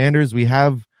Deion Sanders, we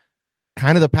have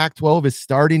kind of the Pac-12 is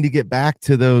starting to get back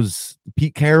to those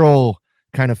Pete Carroll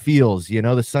kind of feels,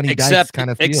 the Sonny Dykes kind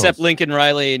of feels. Except Lincoln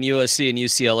Riley and USC and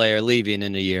UCLA are leaving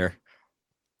in a year.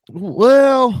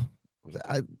 Well,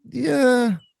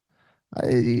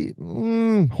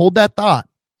 hold that thought,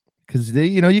 because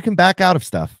you can back out of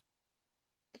stuff.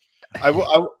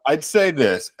 I'd say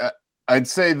this. I'd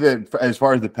say that as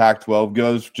far as the Pac-12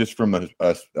 goes, just from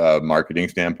a marketing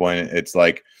standpoint, it's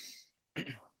like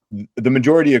the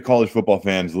majority of college football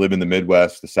fans live in the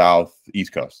Midwest, the South,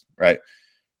 East Coast, right?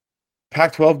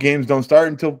 Pac-12 games don't start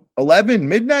until 11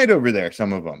 midnight over there,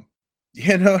 some of them.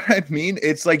 You know what I mean?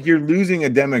 It's like you're losing a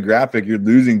demographic. You're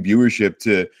losing viewership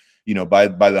to, by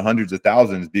the hundreds of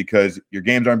thousands, because your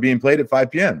games aren't being played at 5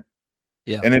 p.m.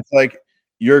 Yeah. And it's like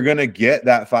you're going to get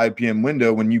that 5 p.m.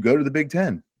 window when you go to the Big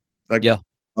Ten. Like, yeah,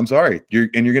 I'm sorry. You're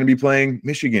going to be playing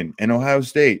Michigan and Ohio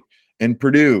State and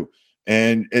Purdue.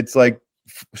 And it's like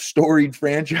storied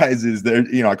franchises. They're,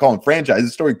 I call them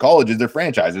franchises, storied colleges. They're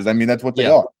franchises. I mean, that's what they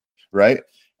are. Right.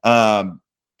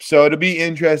 So it'll be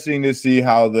interesting to see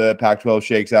how the Pac-12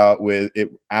 shakes out with it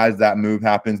as that move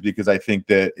happens, because I think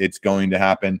that it's going to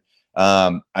happen.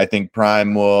 I think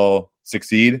Prime will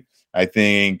succeed. I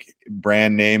think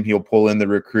brand name, he'll pull in the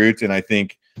recruits. And I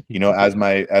think, as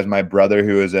my brother,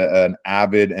 who is an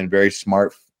avid and very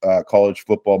smart college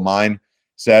football mind,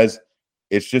 says,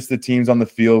 it's just the teams on the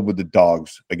field with the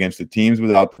dogs against the teams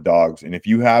without the dogs. And if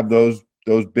you have those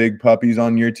big puppies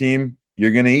on your team,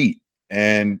 you're going to eat.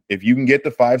 And if you can get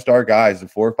the 5-star guys, the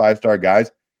 4 or 5-star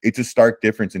guys, it's a stark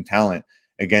difference in talent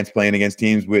against playing against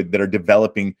teams that are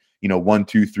developing, 1,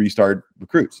 2, 3-star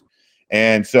recruits.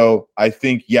 And so I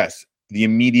think, yes, the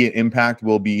immediate impact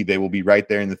they will be right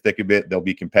there in the thick of it. They'll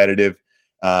be competitive.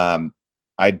 I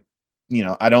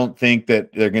don't think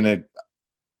that they're going to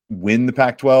win the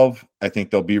Pac-12. I think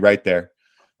they'll be right there.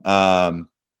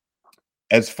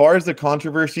 As far as the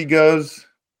controversy goes,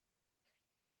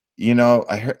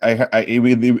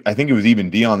 I think it was even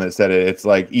Dion that said it. It's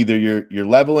like either you're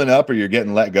leveling up or you're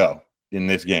getting let go in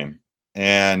this game,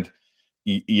 and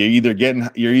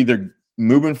you're either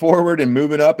moving forward and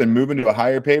moving up and moving to a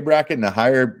higher pay bracket and a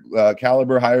higher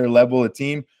caliber, higher level of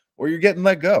team, or you're getting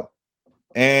let go.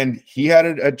 And he had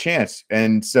a chance,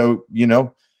 and so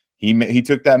he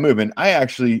took that move, and I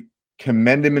actually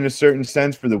commend him in a certain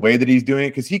sense for the way that he's doing it,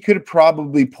 because he could have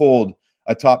probably pulled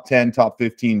a top 10, top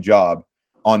 15 job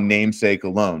on namesake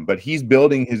alone, but he's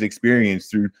building his experience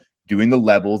through doing the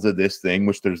levels of this thing,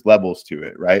 which there's levels to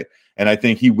it, right? And I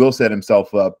think he will set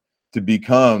himself up to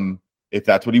become, if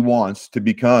that's what he wants, to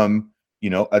become,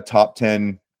 a top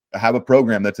 10, have a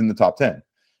program that's in the top 10.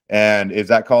 And is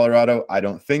that Colorado? I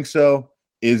don't think so.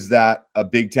 Is that a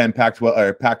Big Ten Pac-12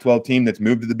 or Pac-12 team that's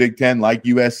moved to the Big Ten like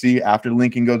USC after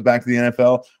Lincoln goes back to the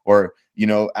NFL, or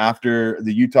after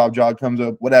the Utah job comes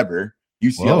up, whatever?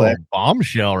 UCLA. Whoa,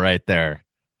 bombshell right there.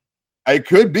 It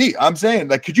could be. I'm saying,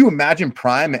 like, could you imagine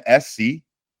Prime at SC?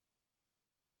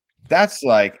 That's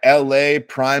like LA,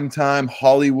 primetime,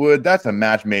 Hollywood. That's a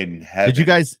match made in heaven.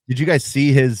 Did you guys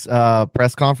see his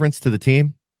press conference to the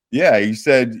team? Yeah, he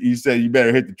said you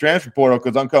better hit the transfer portal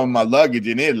because I'm coming with my luggage,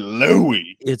 and it's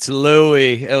Louis. It's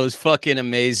Louis. It was fucking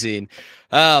amazing.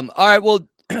 All right, well,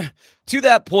 to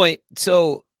that point,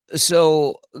 so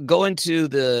going to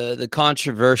the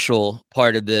controversial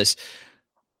part of this,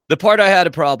 the part I had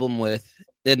a problem with,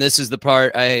 and this is the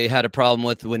part I had a problem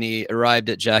with when he arrived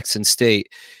at Jackson State,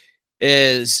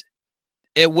 is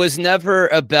it was never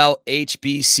about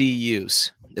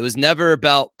HBCUs. It was never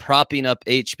about propping up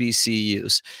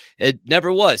HBCUs. It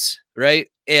never was,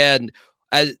 right? And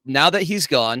now that he's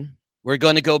gone, we're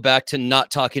going to go back to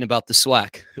not talking about the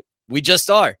SWAC. We just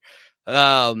are.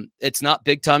 It's not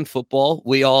big time football.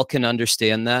 We all can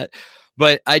understand that.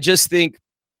 But I just think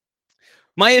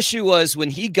my issue was when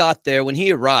he got there, when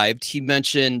he arrived, he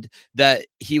mentioned that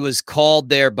he was called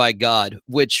there by God,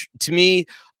 which to me,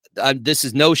 this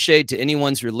is no shade to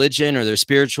anyone's religion or their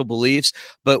spiritual beliefs,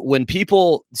 but when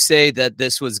people say that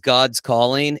this was God's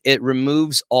calling, it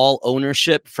removes all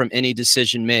ownership from any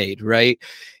decision made, right?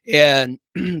 And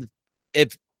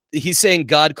if he's saying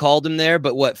God called him there,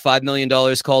 but what, $5 million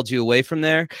called you away from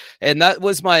there? And that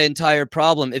was my entire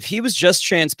problem. If he was just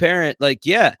transparent, like,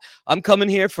 yeah, I'm coming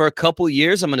here for a couple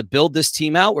years. I'm going to build this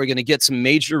team out. We're going to get some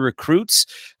major recruits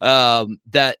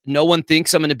that no one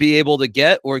thinks I'm going to be able to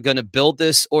get. We're going to build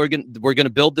this we're going to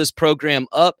build this program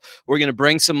up. We're going to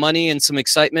bring some money and some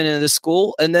excitement into the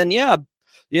school. And then, yeah,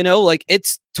 like,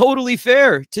 it's totally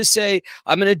fair to say,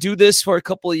 I'm going to do this for a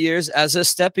couple of years as a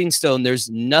stepping stone. There's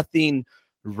nothing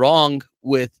wrong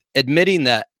with admitting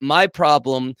that. My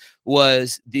problem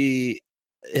was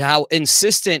how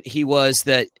insistent he was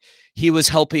that he was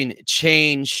helping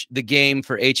change the game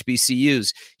for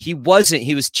HBCUs. He wasn't.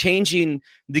 He was changing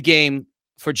the game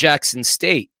for Jackson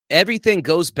State. Everything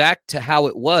goes back to how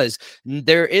it was.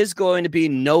 There is going to be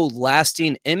no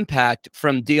lasting impact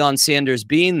from Deion Sanders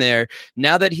being there.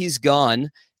 Now that he's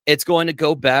gone, it's going to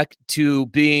go back to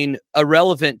being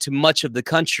irrelevant to much of the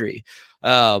country.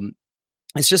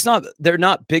 It's just not, they're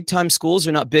not big time schools.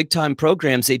 They're not big time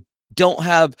programs. They don't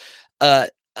have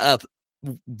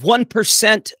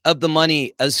 1% of the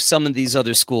money as some of these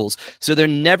other schools. So they're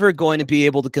never going to be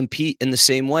able to compete in the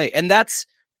same way. And that's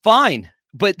fine.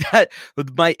 But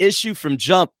my issue from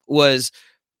jump was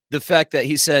the fact that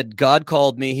he said, God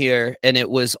called me here, and it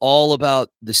was all about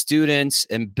the students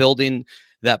and building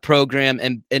that program.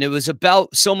 And it was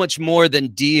about so much more than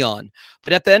Deion.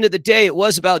 But at the end of the day, it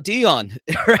was about Deion,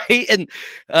 right? And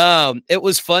it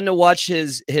was fun to watch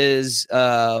his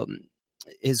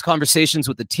conversations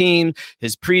with the team,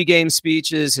 his pregame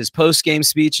speeches, his postgame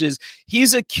speeches.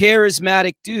 He's a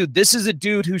charismatic dude. This is a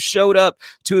dude who showed up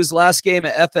to his last game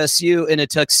at FSU in a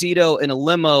tuxedo in a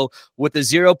limo with a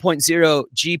 0.0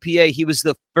 GPA. He was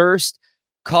the first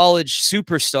college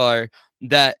superstar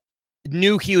that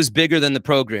knew he was bigger than the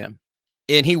program.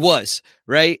 And he was,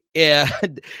 right?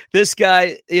 And this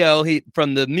guy, he,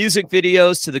 from the music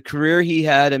videos to the career he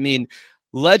had, I mean,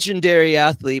 legendary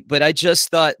athlete, but I just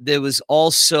thought that was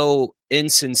all so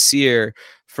insincere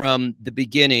from the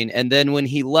beginning. And then when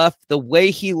he left, the way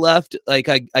he left, like,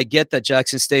 I get that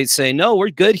Jackson State saying, no,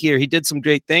 we're good here. He did some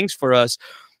great things for us.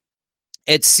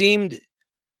 It seemed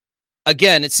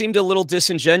again, it seemed a little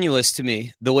disingenuous to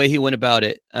me the way he went about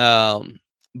it.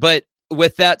 But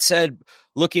with that said,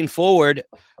 looking forward,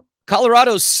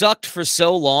 Colorado sucked for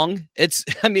so long.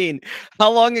 I mean,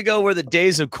 how long ago were the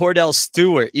days of Cordell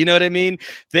Stewart? You know what I mean?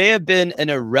 They have been an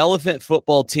irrelevant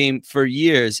football team for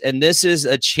years, and this is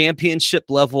a championship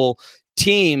level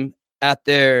team at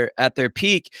their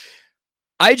peak.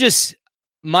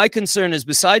 My concern is,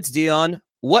 besides Dion,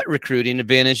 what recruiting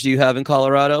advantage do you have in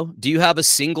Colorado? Do you have a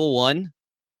single one?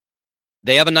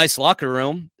 They have a nice locker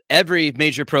room. Every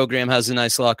major program has a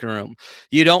nice locker room.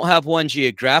 You don't have one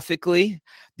geographically.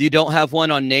 You don't have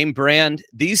one on name brand.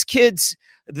 These kids,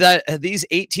 these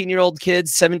 18-year-old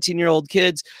kids, 17-year-old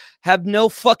kids have no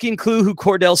fucking clue who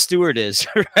Cordell Stewart is,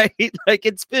 right? Like,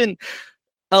 it's been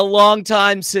a long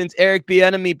time since Eric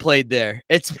Bieniemy played there.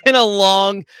 It's been a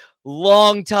long,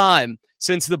 long time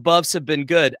since the Buffs have been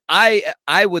good. I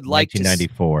would like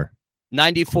 1994.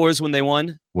 94 is when they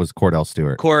won. Was Cordell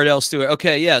Stewart. Cordell Stewart.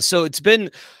 Okay, yeah. So it's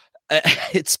been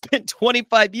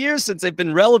 25 years since they've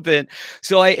been relevant.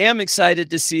 So I am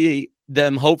excited to see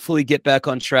them hopefully get back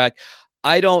on track.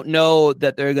 I don't know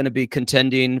that they're going to be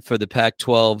contending for the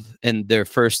Pac-12 in their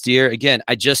first year. Again,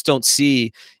 I just don't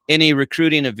see any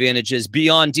recruiting advantages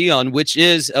beyond Dion, which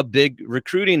is a big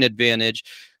recruiting advantage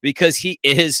because he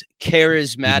is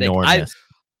charismatic.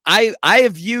 I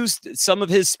have used some of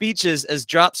his speeches as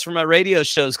drops from my radio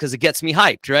shows because it gets me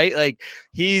hyped, right? Like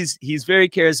he's very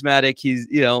charismatic. He's,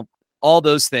 all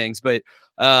those things. But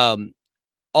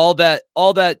all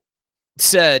that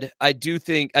said, I do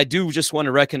just want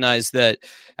to recognize that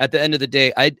at the end of the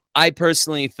day, I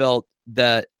personally felt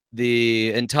that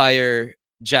the entire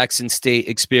Jackson State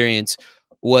experience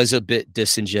was a bit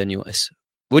disingenuous,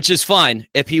 which is fine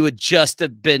if he would just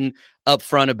have been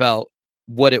upfront about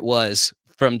what it was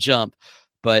from jump.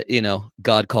 But,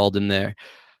 God called him there.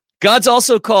 God's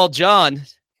also called John,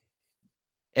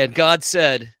 and God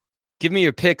said, "Give me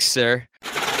your picks, sir."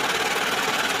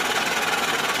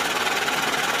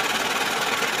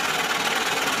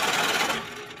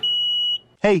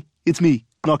 Hey, it's me.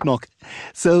 Knock, knock.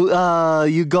 So,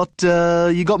 you got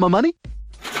my money?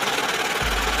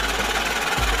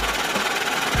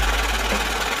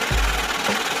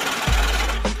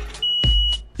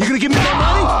 You gonna give me my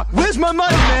money? Where's my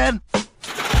money, man?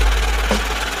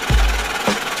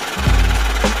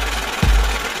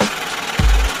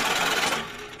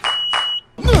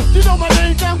 You know my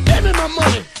name down. Give me my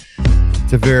money.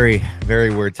 It's a very, very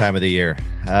weird time of the year.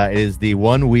 It is the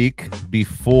 1 week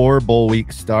before bowl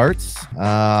week starts.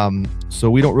 So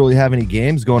we don't really have any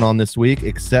games going on this week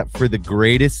except for the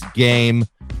greatest game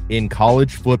in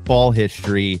college football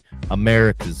history,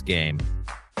 America's game.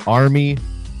 Army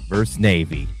versus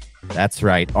Navy. That's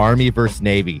right. Army versus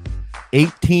Navy.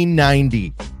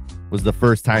 1890 was the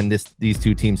first time these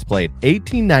two teams played.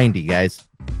 1890, guys.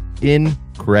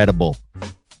 Incredible.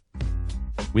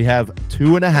 We have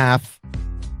 2.5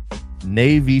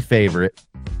 Navy favorite.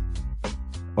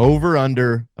 Over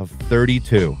under of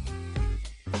 32.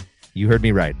 You heard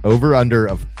me right. Over under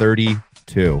of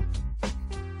 32.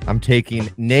 I'm taking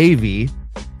Navy,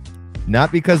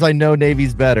 not because I know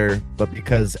Navy's better, but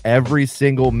because every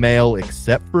single male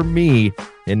except for me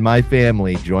in my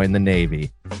family joined the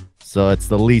Navy. So it's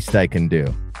the least I can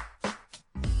do.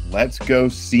 Let's go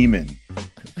Seaman.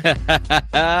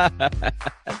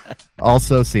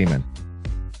 Also Seaman.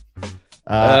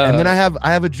 And then I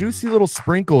have a juicy little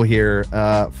sprinkle here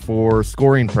for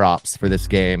scoring props for this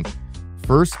game.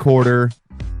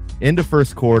 Into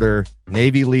first quarter,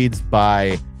 Navy leads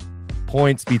by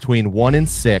points between 1 and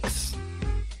 6,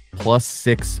 plus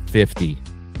 650.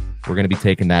 We're going to be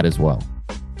taking that as well.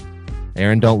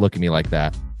 Aaron, don't look at me like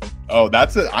that. Oh,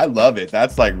 I love it.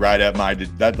 That's like right at my,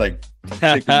 that's like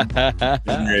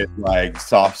like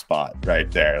soft spot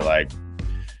right there. Like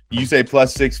you say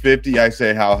plus 650, I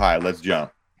say how high? Let's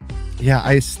jump. Yeah,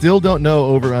 I still don't know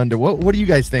over under. What are you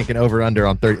guys thinking over under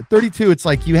on 30? 32? It's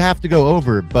like you have to go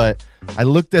over, but I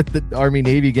looked at the Army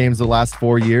Navy games the last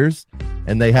 4 years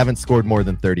and they haven't scored more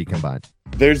than 30 combined.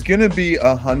 There's going to be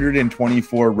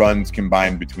 124 runs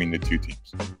combined between the two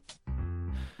teams.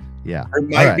 Yeah. There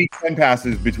might be 10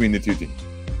 passes between the two teams.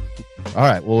 All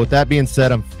right. Well, with that being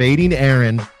said, I'm fading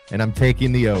Aaron and I'm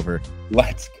taking the over.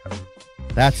 Let's go.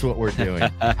 That's what we're doing.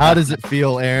 How does it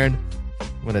feel, Aaron?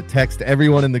 I'm going to text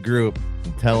everyone in the group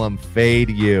and tell them fade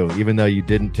you, even though you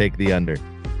didn't take the under.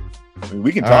 I mean,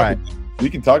 we can talk. Right. We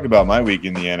can talk about my week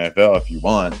in the NFL if you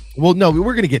want. Well, no,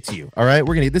 we're going to get to you. All right.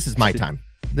 This is my time.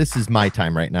 This is my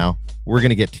time right now. We're going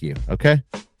to get to you. Okay.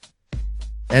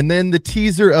 And then the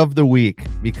teaser of the week,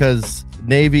 because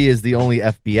Navy is the only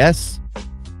FBS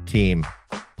team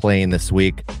playing this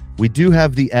week. We do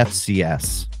have the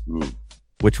FCS.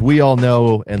 which we all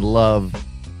know and love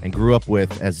and grew up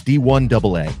with as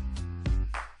D1AA.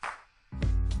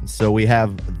 So we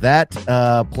have that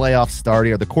playoff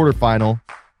starting, or the quarterfinal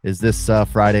is this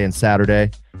Friday and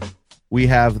Saturday. We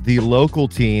have the local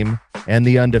team and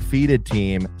the undefeated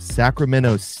team,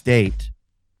 Sacramento State,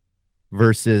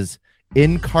 versus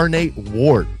Incarnate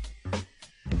Ward.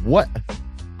 What?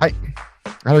 I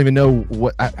don't even know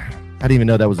what. I didn't even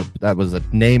know that was a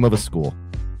name of a school.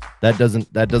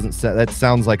 That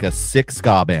sounds like a sick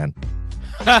ska band.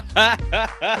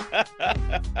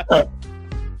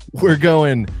 We're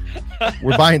buying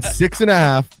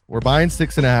 6.5. We're buying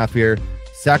 6.5 here.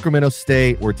 Sacramento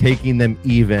State, we're taking them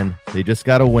even. They just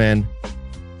got to win.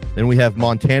 Then we have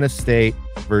Montana State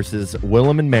versus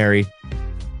Willem and Mary.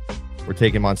 We're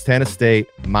taking Montana State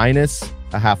minus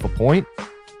 0.5 point.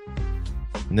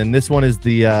 And then this one is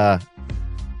the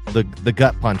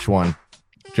gut punch one.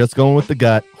 Just going with the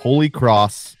gut. Holy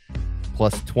Cross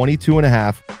plus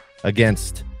 22.5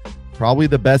 against probably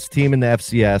the best team in the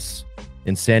FCS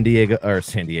in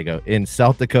in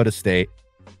South Dakota State.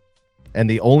 And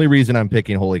the only reason I'm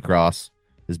picking Holy Cross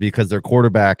is because their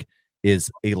quarterback is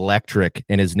electric,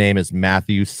 and his name is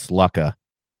Matthew Slucka.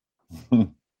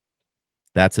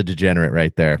 That's a degenerate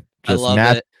right there. Just I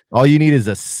love it. All you need is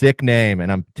a sick name,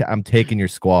 and I'm taking your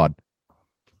squad.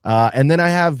 And then I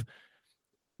have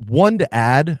one to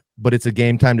add, but it's a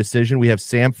game time decision. We have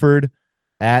Samford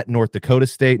at North Dakota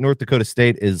State. North Dakota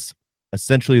State is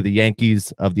essentially the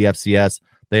Yankees of the FCS.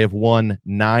 They have won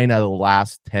 9 out of the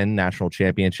last 10 national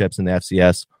championships in the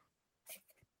FCS.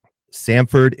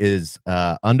 Samford is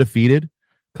undefeated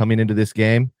coming into this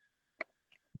game.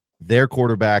 Their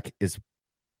quarterback is,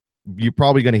 you're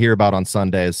probably going to hear about on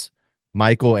Sundays,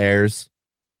 Michael Ayers.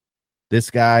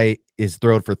 This guy is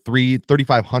thrown for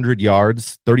 3,500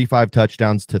 yards, 35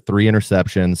 touchdowns to 3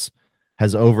 interceptions,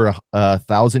 has over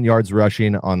 1,000 yards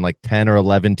rushing on like 10 or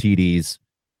 11 TDs.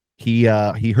 He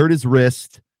hurt his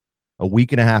wrist a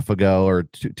week and a half ago, or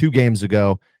two games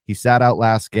ago. He sat out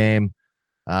last game.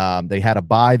 They had a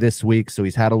bye this week, so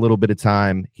he's had a little bit of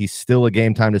time. He's still a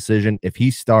game time decision. If he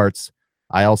starts,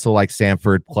 I also like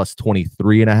Samford plus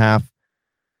 23.5.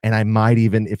 And I might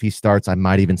even, if he starts, I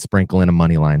might even sprinkle in a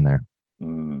money line there.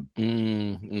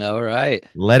 All right.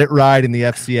 Let it ride in the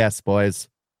FCS, boys.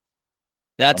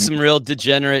 That's some real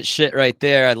degenerate shit right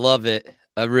there. I love it.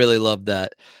 I really love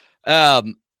that.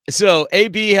 So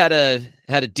AB had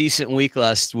a decent week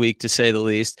last week, to say the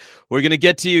least. We're going to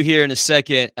get to you here in a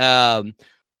second. But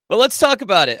let's talk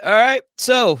about it. All right.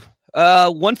 So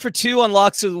 1 for 2 on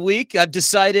locks of the week. I've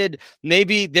decided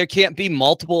maybe there can't be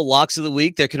multiple locks of the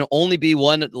week. There can only be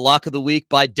one lock of the week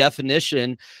by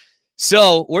definition.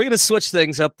 So we're going to switch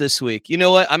things up this week. You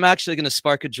know what? I'm actually going to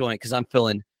spark a joint because I'm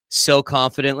feeling so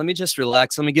confident. Let me just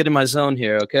relax. Let me get in my zone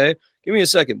here. Okay. Give me a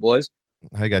second, boys.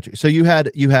 I got you. So you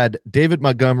had David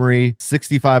Montgomery,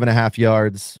 65.5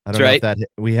 yards. I don't know if that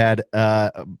hit. We had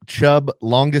Chubb,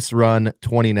 longest run,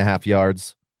 20.5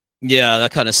 yards. Yeah, that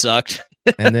kind of sucked.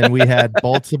 And then we had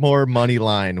Baltimore money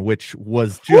line, which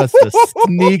was just a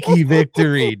sneaky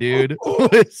victory, dude.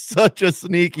 It was such a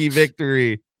sneaky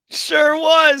victory. Sure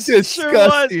was.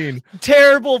 Disgusting. Sure was.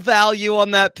 Terrible value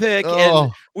on that pick. Oh.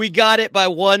 And we got it by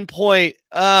 1 point.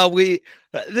 We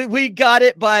got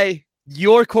it by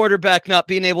your quarterback not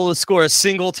being able to score a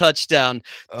single touchdown.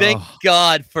 Thank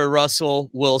God for Russell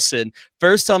Wilson.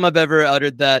 First time I've ever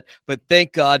uttered that, but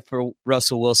thank God for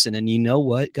Russell Wilson. And you know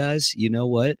what, guys? You know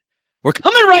what? We're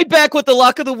coming right back with the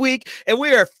lock of the week, and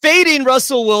we are fading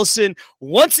Russell Wilson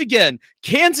once again.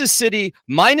 Kansas City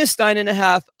minus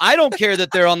 9.5. I don't care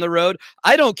that they're on the road.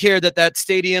 I don't care that that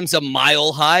stadium's a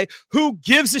mile high. Who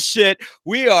gives a shit?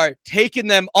 We are taking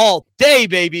them all day,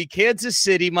 baby. Kansas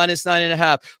City minus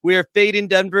 9.5. We are fading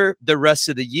Denver the rest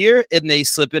of the year. It may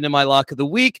slip into my lock of the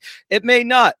week. It may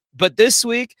not. But this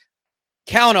week,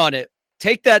 count on it.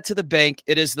 Take that to the bank.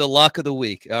 It is the lock of the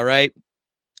week. All right.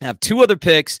 I have 2 other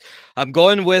picks. I'm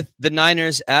going with the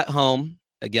Niners at home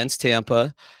against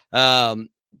Tampa.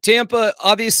 Tampa,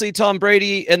 obviously, Tom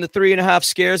Brady and the 3.5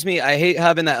 scares me. I hate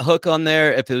having that hook on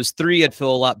there. If it was 3, I'd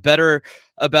feel a lot better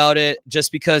about it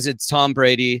just because it's Tom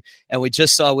Brady, and we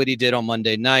just saw what he did on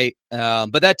Monday night.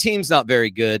 But that team's not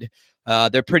very good.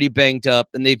 They're pretty banged up,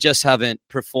 and they just haven't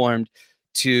performed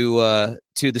to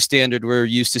the standard we're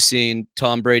used to seeing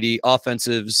Tom Brady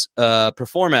offensives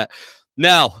perform at.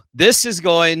 Now, this is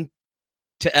going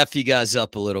to F you guys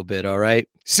up a little bit, all right?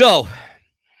 So, a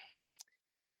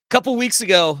couple weeks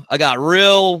ago, I got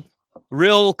real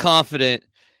confident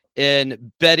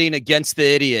in betting against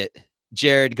the idiot,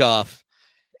 Jared Goff.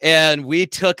 and we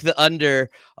took the under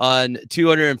on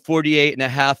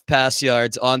 248.5 pass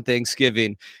yards on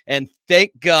Thanksgiving. And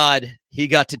thank God he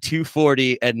got to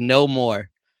 240 and no more.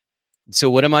 So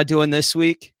what am I doing this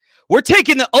week? We're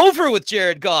taking the over with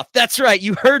Jared Goff. That's right.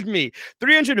 You heard me.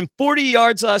 340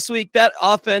 yards last week. That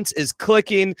offense is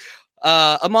clicking.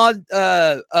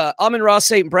 Amon-Ra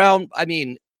St. Brown, I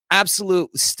mean,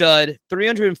 absolute stud.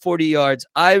 340 yards.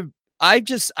 I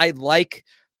like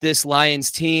this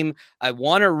Lions team. I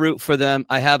want to root for them.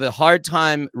 I have a hard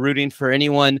time rooting for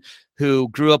anyone who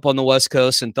grew up on the West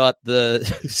Coast and thought the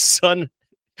sun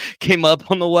came up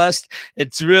on the West.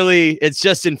 It's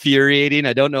just infuriating.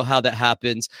 I don't know how that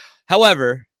happens.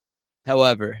 However, I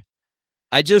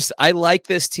like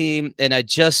this team, and I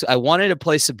wanted to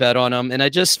place a bet on them, and I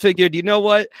just figured, you know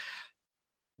what?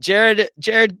 Jared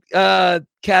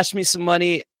cashed me some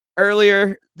money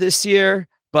earlier this year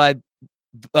by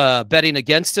betting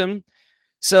against him.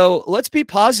 So let's be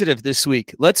positive this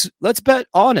week. Let's bet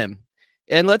on him,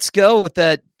 and let's go with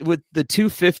the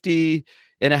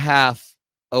 250.5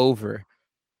 over.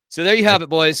 So there you have it,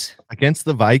 boys. Against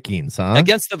the Vikings, huh?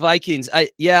 Against the Vikings. I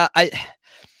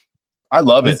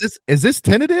love it. Is this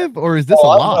tentative or is this a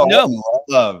lot?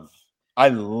 No. I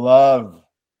love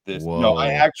this. Whoa. No,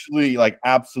 I actually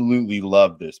absolutely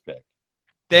love this pick.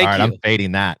 Thank All right, you. I'm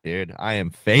fading that, dude. I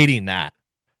am fading that.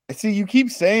 See, you keep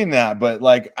saying that, but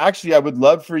actually, I would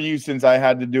love for you, since I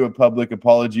had to do a public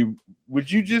apology,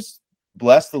 would you just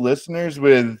bless the listeners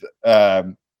with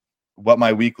what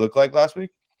my week looked like last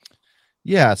week?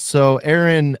 Yeah, so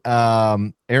Aaron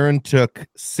took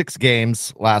 6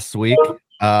 games last week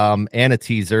and a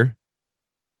teaser.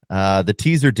 The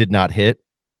teaser did not hit,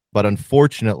 but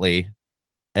unfortunately,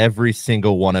 every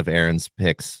single one of Aaron's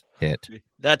picks hit.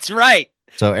 That's right.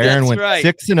 So Aaron went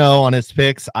 6-0 on his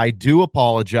picks. I do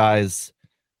apologize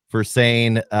for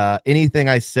saying anything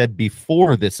I said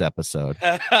before this episode.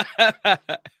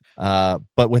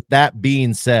 But with that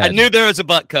being said, I knew there was a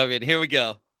butt coming. Here we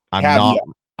go.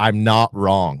 I'm not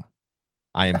wrong.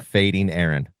 I am fading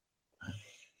Aaron.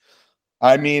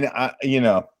 I mean,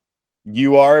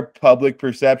 you are public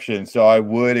perception, so I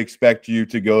would expect you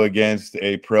to go against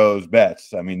a pro's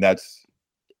bets. I mean, that's.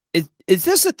 Is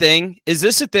this a thing? Is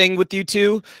this a thing with you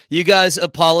two? You guys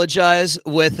apologize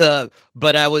with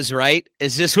but I was right.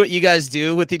 Is this what you guys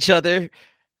do with each other?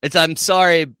 I'm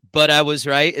sorry, but I was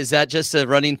right. Is that just a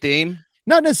running theme?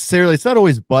 Not necessarily. It's not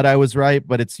always but I was right,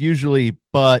 but it's usually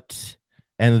but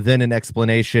and then an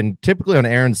explanation, typically on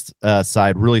Aaron's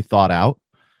side, really thought out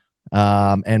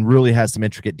and really has some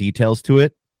intricate details to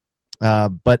it.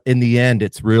 But in the end,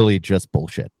 it's really just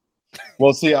bullshit.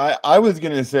 Well, see, I was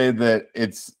going to say that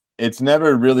it's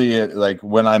never really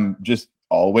when I'm just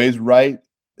always right.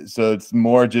 So it's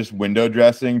more just window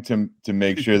dressing to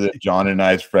make sure that John and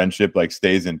I's friendship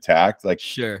stays intact.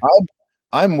 Sure.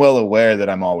 I'm well aware that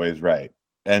I'm always right.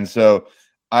 And so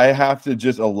I have to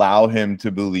just allow him to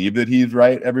believe that he's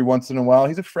right every once in a while.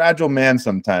 He's a fragile man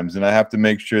sometimes, and I have to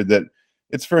make sure that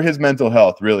it's for his mental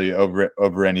health really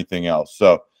over anything else.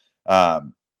 So, I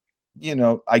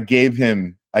gave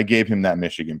him that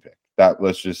Michigan pick.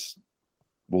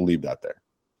 We'll leave that there.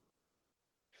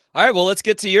 All right, well, let's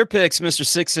get to your picks, Mr.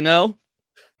 6-0.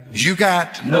 You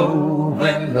got to know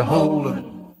when to hold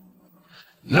 'em,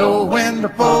 know when to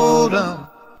fold 'em,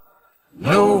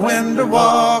 know when to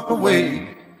walk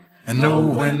away, and know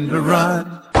when to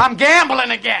run. I'm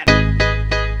gambling again.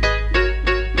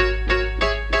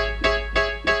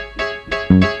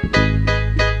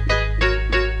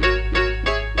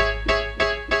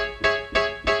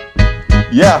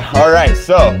 Yeah, all right.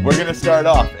 So we're going to start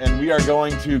off, and we are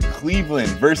going to Cleveland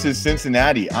versus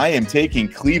Cincinnati. I am taking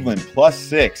Cleveland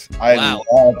 +6. I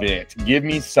love it. Give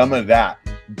me some of that.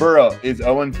 Burrow is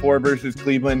 0-4 versus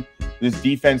Cleveland. This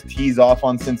defense tees off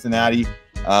on Cincinnati.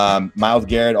 Myles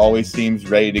Garrett always seems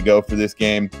ready to go for this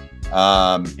game.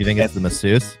 You think it's the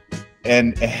masseuse?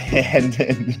 And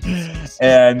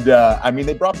I mean,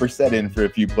 they brought Brissett in for a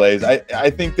few plays. I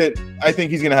think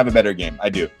he's going to have a better game. I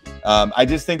do. I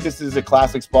just think this is a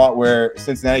classic spot where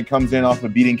Cincinnati comes in off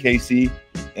of beating KC,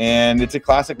 and it's a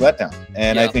classic letdown.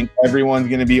 And I think everyone's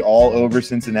going to be all over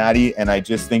Cincinnati, and I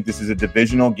just think this is a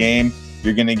divisional game.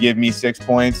 You're going to give me 6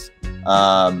 points.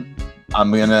 I'm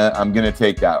gonna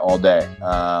take that all day.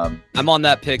 I'm on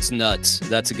that pick's nuts.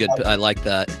 That's a good. I like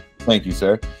that. Thank you,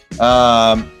 sir.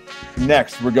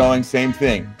 Next, we're going same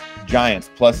thing. Giants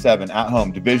 +7 at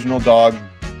home, divisional dog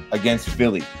against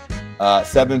Philly.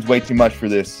 7's way too much for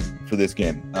this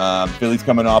game. Philly's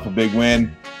coming off a big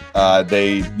win.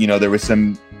 There was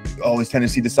some always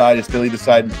Tennessee decided, Philly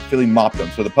decided, Philly mopped them.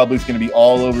 So the public's going to be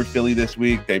all over Philly this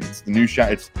week. It's the new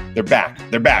shot. They're back.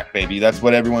 They're back, baby. That's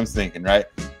what everyone's thinking, right?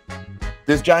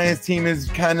 this Giants team has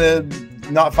kind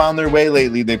of not found their way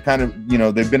lately. They've kind of,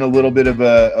 they've been a little bit of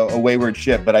a wayward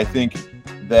ship, but I think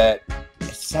that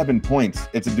 7 points,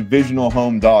 it's a divisional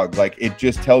home dog. Like, it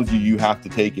just tells you have to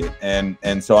take it.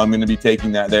 And so I'm going to be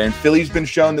taking that there. And Philly's been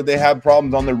shown that they have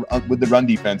problems with the run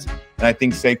defense. And I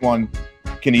think Saquon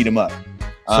can eat them up.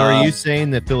 So are you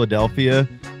saying that Philadelphia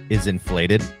is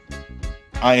inflated?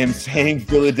 I am saying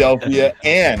Philadelphia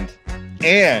and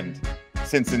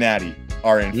Cincinnati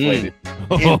are inflated.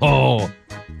 Oh,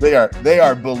 They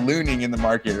are ballooning in the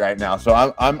market right now.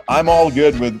 So I'm all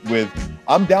good with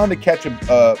I'm down to catch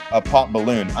a pop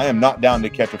balloon. I am not down to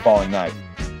catch a falling knife.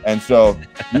 And so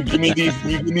you give me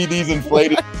these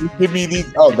inflated. You give me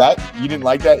these. Oh, you didn't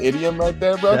like that idiom right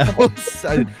there, bro?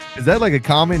 Is that like a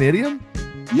common idiom?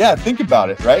 Yeah, think about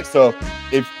it, right? So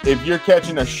if you're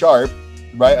catching a sharp,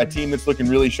 right, a team that's looking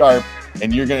really sharp,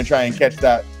 and you're going to try and catch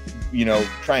that,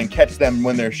 try and catch them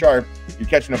when they're sharp, you're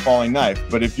catching a falling knife.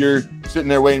 But if you're sitting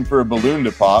there waiting for a balloon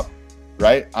to pop,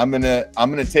 right, I'm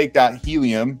gonna take that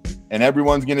helium, and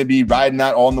everyone's gonna be riding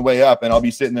that all on the way up, and I'll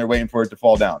be sitting there waiting for it to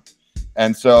fall down.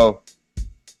 And so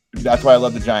that's why I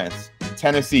love the Giants.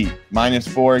 Tennessee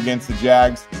 -4 against the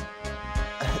Jags.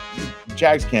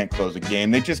 Jags can't close a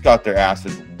game. They just got their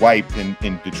asses wiped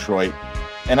in Detroit.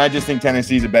 And I just think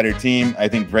Tennessee's a better team. I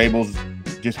think Vrabel's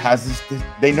just has this.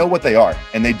 They know what they are,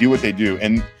 and they do what they do.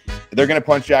 And they're going to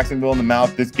punch Jacksonville in the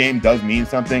mouth. This game does mean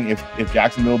something. If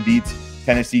Jacksonville beats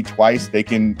Tennessee twice, they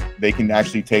can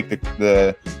actually take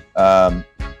the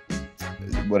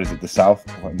what is it? The South?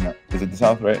 Is it the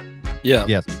South, right? Yeah.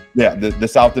 Yes. Yeah, the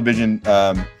South Division,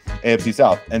 AFC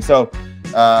South. And so,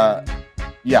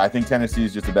 yeah, I think Tennessee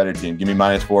is just a better team. Give me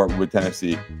 -4 with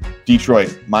Tennessee. Detroit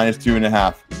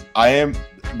 -2.5.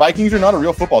 Vikings are not a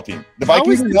real football team. The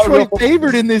Vikings How are is not a real Detroit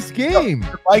favored in this game?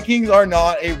 The Vikings are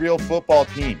not a real football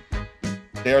team.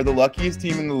 They are the luckiest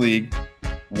team in the league.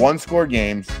 1-score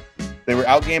games. They were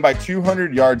outgained by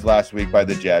 200 yards last week by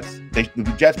the Jets.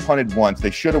 The Jets punted once.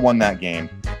 They should have won that game.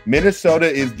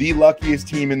 Minnesota is the luckiest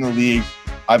team in the league.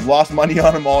 I've lost money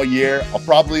on them all year. I'll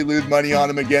probably lose money on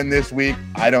them again this week.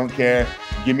 I don't care.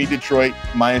 Give me Detroit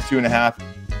 -2.5.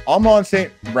 Amon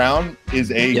St. Brown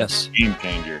is a game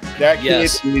changer. That kid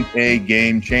is a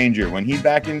game changer. When he's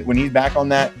back on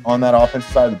that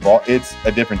offensive side of the ball, it's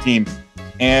a different team.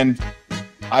 And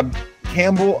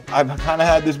Campbell, I've kind of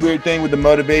had this weird thing with the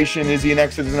motivation. Is he an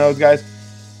X's and O's, guys?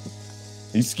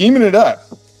 He's scheming it up.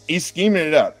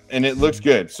 And it looks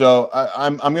good. So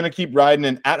I'm going to keep riding.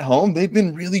 And at home, they've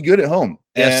been really good at home.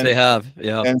 Yes, they have.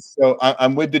 Yeah. And so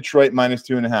I'm with Detroit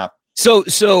 -2.5. So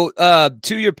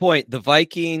to your point, the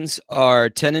Vikings are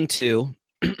 10-2,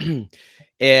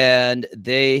 and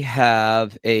they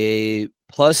have a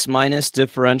plus-minus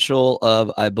differential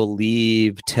of, I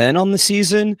believe, 10 on the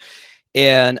season.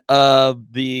 And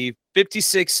of the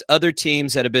 56 other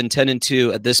teams that have been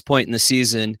 10-2 at this point in the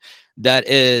season, that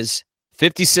is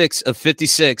 56 of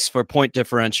 56 for point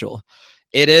differential.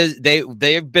 It is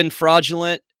they've been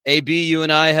fraudulent. AB, you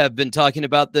and I have been talking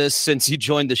about this since you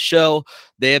joined the show.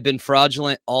 They have been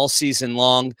fraudulent all season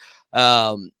long.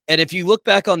 And if you look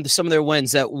back on some of their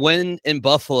wins, that win in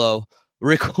Buffalo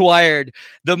required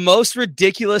the most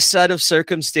ridiculous set of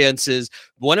circumstances,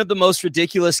 one of the most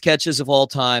ridiculous catches of all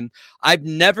time. I've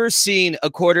never seen a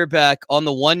quarterback on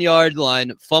the 1-yard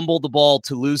line fumble the ball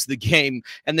to lose the game,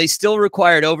 and they still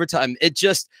required overtime.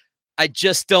 I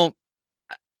just don't.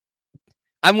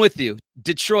 I'm with you.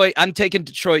 Detroit, I'm taking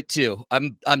Detroit too.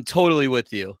 I'm totally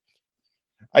with you.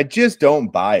 I just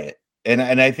don't buy it. And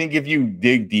I think if you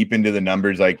dig deep into the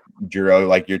numbers, like Juro,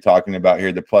 like you're talking about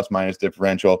here, the plus-minus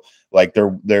differential, like their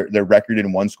record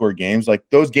in 1-score games, like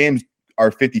those games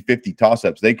are 50-50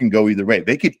 toss-ups. They can go either way.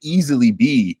 They could easily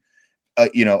be a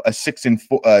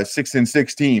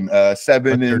 6-6 team,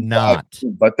 7 but they're and not.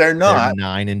 But they're not. They're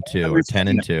 9-2 or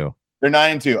 10-2. They're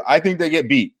 9-2. I think they get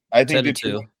beat. I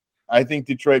think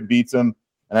Detroit beats them,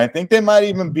 and I think they might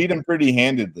even beat them pretty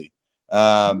handedly.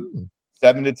 7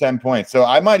 to 10 points. So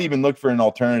I might even look for an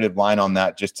alternative line on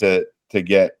that just to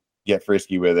get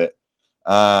frisky with it.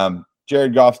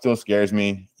 Jared Goff still scares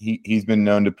me. He's been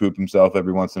known to poop himself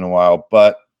every once in a while,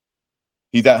 but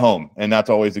he's at home, and that's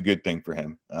always a good thing for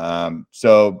him.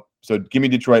 So give me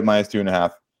Detroit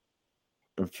 -2.5.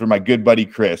 For my good buddy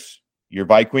Chris, your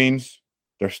Vikings,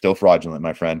 they're still fraudulent,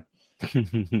 my friend.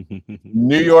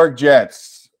 New York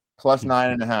Jets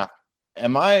 +9.5.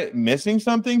 Am I missing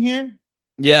something here?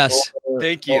 Yes.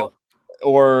 Thank you.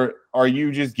 Or are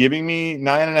you just giving me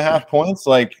 9.5 points?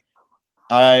 Like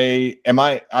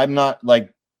I'm not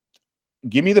like,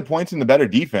 give me the points in the better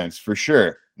defense for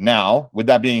sure. Now, with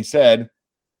that being said,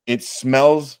 it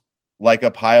smells like a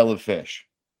pile of fish.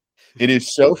 It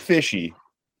is so fishy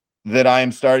that I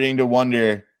am starting to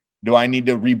wonder, do I need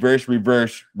to reverse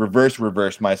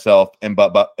myself and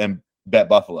bet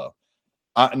Buffalo?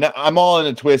 I'm all in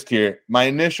a twist here. My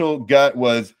initial gut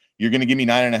was you're going to give me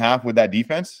 9.5 with that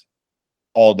defense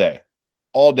all day.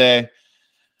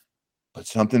 But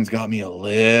something's got me a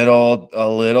little.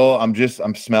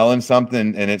 I'm smelling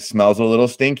something, and it smells a little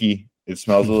stinky. It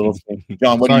smells a little stinky.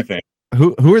 John, what do you think?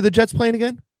 Who are the Jets playing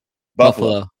again?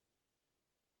 Buffalo.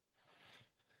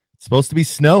 It's supposed to be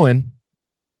snowing.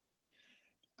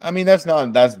 I mean,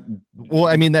 well,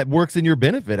 I mean, that works in your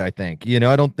benefit, I think.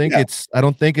 I don't think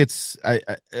it's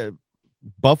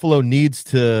Buffalo needs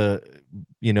to,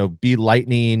 be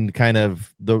lightning kind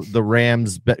of the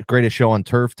Rams greatest show on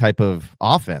turf type of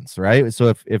offense, right?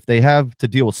 So if they have to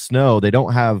deal with snow, they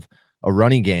don't have a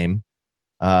running game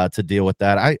to deal with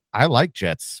that. I like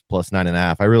Jets plus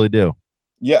 9.5. I really do.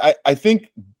 Yeah, I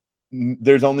think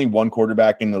there's only one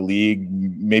quarterback in the league,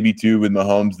 maybe two with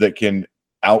Mahomes, that can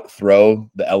outthrow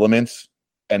the elements,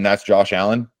 and that's Josh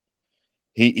Allen.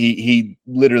 He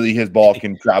literally, his ball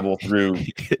can travel through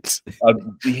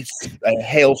a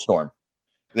hailstorm.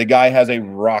 The guy has a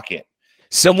rocket.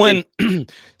 Someone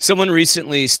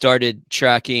recently started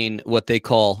tracking what they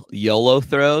call YOLO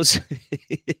throws.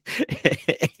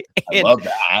 I love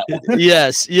that.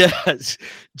 Yes.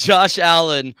 Josh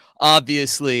Allen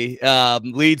obviously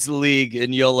leads the league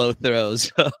in YOLO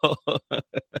throws. Of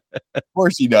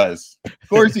course he does.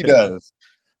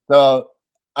 So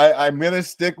I'm going to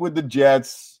stick with the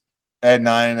Jets at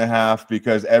 9.5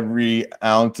 because every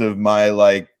ounce of my,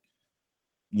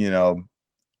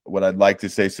 what I'd like to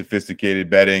say sophisticated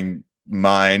betting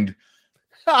mind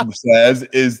says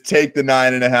is take the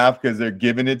 9.5 because they're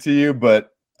giving it to you. But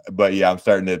yeah, I'm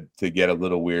starting to get a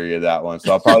little weary of that one.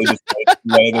 So I'll probably just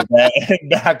lay the bet and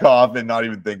back off and not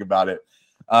even think about it.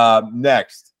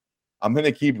 Next, I'm going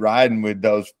to keep riding with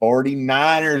those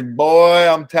 49ers, boy.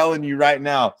 I'm telling you right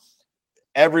now,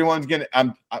 everyone's going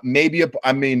to maybe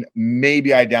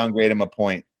I downgrade him a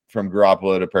point from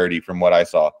Garoppolo to Purdy from what I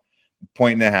saw.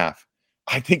 1.5.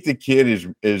 I think the kid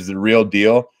is the real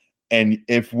deal. And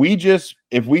if we just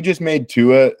made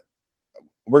Tua,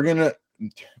 we're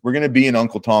gonna be in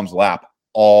Uncle Tom's lap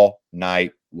all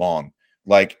night long.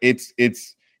 Like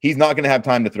he's not gonna have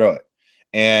time to throw it.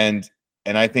 And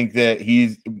I think that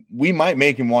we might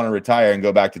make him want to retire and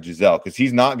go back to Giselle because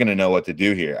he's not gonna know what to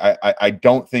do here. I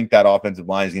don't think that offensive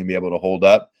line is gonna be able to hold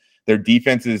up. Their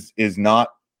defense is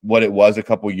not what it was a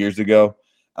couple years ago.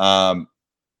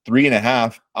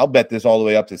 3.5. I'll bet this all the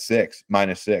way up to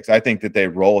 -6. I think that they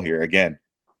roll here again.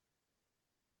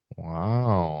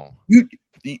 Wow.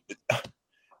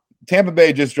 Tampa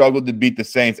Bay just struggled to beat the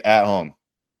Saints at home.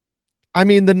 I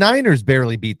mean, the Niners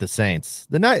barely beat the Saints.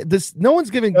 No one's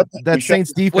giving that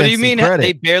Saints defense. What do you mean credit.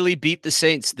 They barely beat the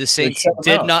Saints? The Saints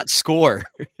did not score.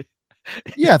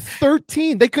 Yeah,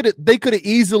 13. They could have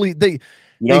easily they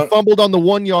fumbled on the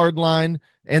 1 yard line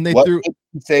and they threw. What did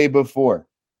you say before?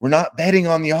 We're not betting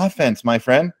on the offense, my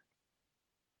friend.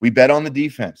 We bet on the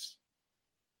defense.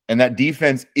 And that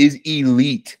defense is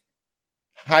elite.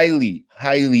 Highly,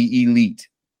 highly elite.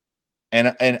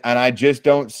 And I just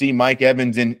don't see Mike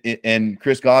Evans and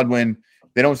Chris Godwin.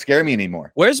 They don't scare me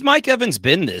anymore. Where's Mike Evans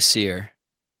been this year?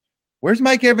 Where's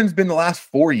Mike Evans been the last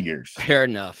 4 years? Fair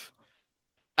enough.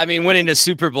 I mean, winning a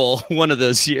Super Bowl one of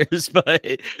those years, but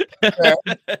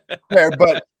fair,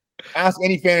 but ask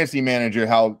any fantasy manager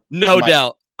how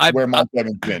doubt. Where Mike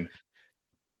Evans been.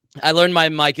 I learned my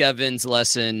Mike Evans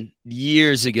lesson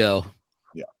years ago.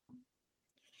 Yeah.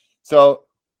 So,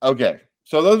 okay.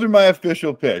 So those are my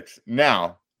official picks.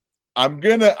 Now, I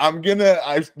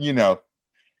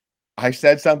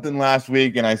said something last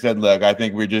week and I said, look, I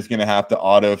think we're just going to have to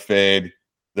auto fade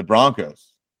the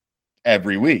Broncos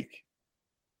every week.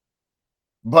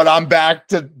 But I'm back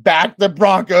the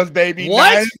Broncos, baby.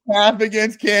 What? 9.5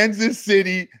 against Kansas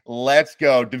City. Let's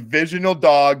go. Divisional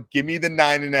dog. Give me the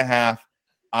 9.5.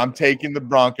 I'm taking the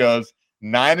Broncos.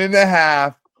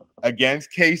 9.5 against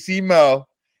KC Mo.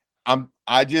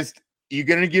 You're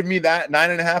gonna give me that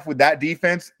 9.5 with that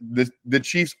defense. The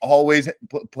Chiefs always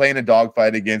playing a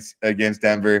dogfight against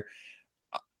Denver.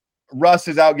 Russ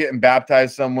is out getting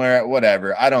baptized somewhere.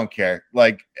 Whatever. I don't care.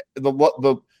 Like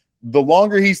the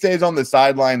longer he stays on the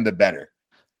sideline, the better,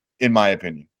 in my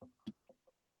opinion.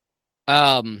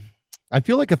 I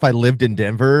feel like if I lived in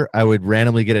Denver, I would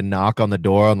randomly get a knock on the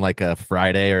door on like a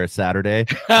Friday or a Saturday.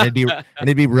 And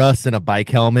it'd be Russ in a bike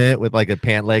helmet with like a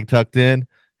pant leg tucked in.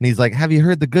 And he's like, have you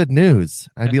heard the good news?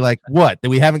 I'd be like, what? That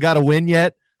we haven't got a win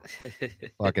yet?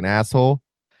 Fucking asshole.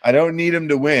 I don't need them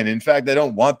to win. In fact, I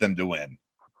don't want them to win.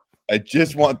 I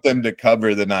just want them to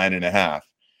cover the 9.5.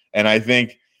 And I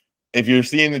think if you're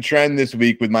seeing the trend this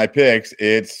week with my picks,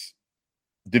 it's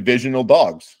divisional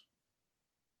dogs.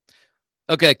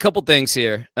 Okay, a couple things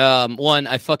here. One,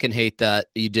 I fucking hate that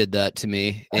you did that to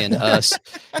me and us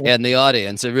and the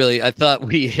audience. I thought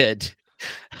we had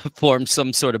formed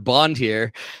some sort of bond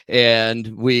here,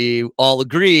 and we all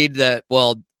agreed that,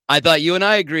 well, I thought you and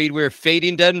I agreed we were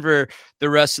fading Denver the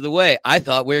rest of the way. I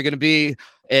thought we were going to be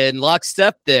in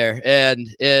lockstep there, and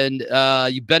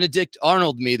you Benedict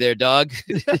Arnold me there, dog.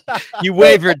 You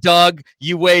wavered, dog.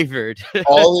 You wavered.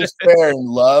 All is fair in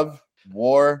love,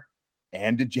 war,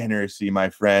 and degeneracy, my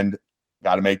friend.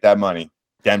 Got to make that money.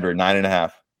 Denver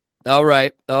 9.5. All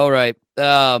right.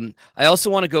 I also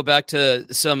want to go back to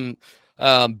some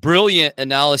brilliant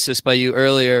analysis by you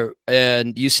earlier,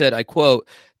 and you said, I quote,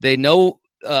 they know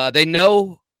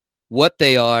what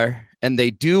they are and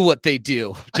they do what they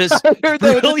do. Just I heard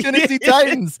that with the Tennessee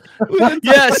Titans.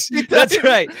 Yes, that's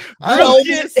right. I don't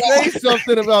say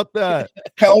something about that.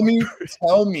 Tell me.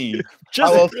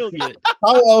 Just brilliant.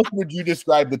 How else would you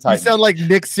describe the You Titans? sound like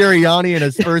Nick Sirianni in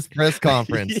his first press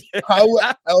conference. Yeah. How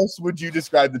else would you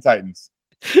describe the Titans?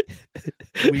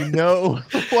 We know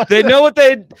They know what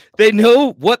they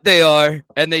know what they are,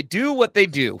 and they do what they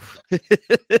do.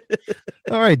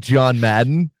 All right, John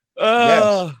Madden.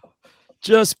 Oh,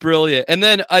 just brilliant. And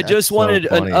then I That's just so wanted an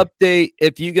funny. update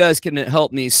if you guys can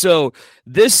help me. So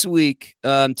this week,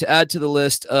 to add to the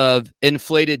list of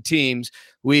inflated teams,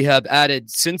 we have added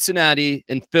Cincinnati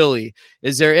and Philly.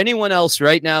 Is there anyone else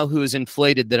right now who is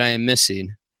inflated that I am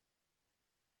missing?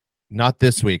 Not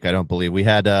this week, I don't believe. We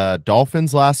had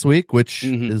Dolphins last week, which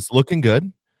Mhm. is looking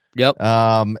good. Yep.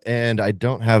 And I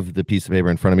don't have the piece of paper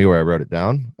in front of me where I wrote it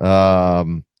down.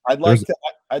 I'd like to.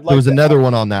 There was another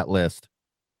one on that list.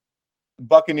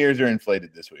 Buccaneers are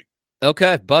inflated this week.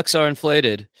 Okay. Bucks are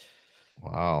inflated.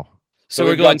 Wow. So So we're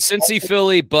we've going got- Cincy,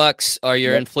 Philly, Bucks are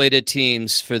your Yep. inflated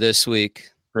teams for this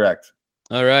week. Correct.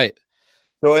 All right.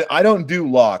 So I don't do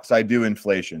locks. I do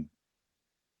inflation.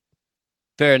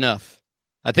 Fair enough.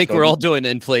 I think So we're all this- doing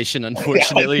inflation,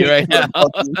 unfortunately, right now.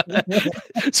 Fucking-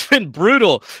 It's been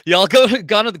brutal. Y'all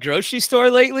gone to the grocery store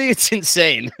lately? It's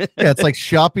insane. Yeah, it's like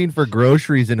shopping for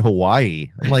groceries in Hawaii.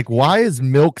 I'm like, why is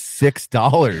milk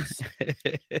 $6?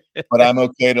 But I'm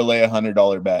okay to lay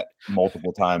 $100 bet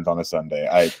multiple times on a Sunday.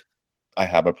 I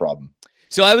have a problem.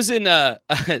 So I was in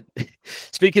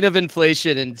speaking of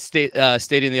inflation and stating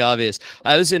the obvious,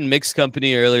 I was in mixed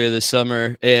company earlier this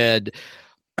summer, and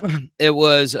it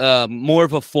was more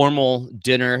of a formal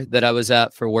dinner that I was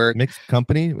at for work. Mixed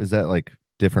company? Is that like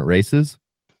different races?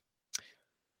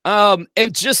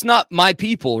 It's just not my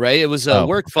people, right? It was a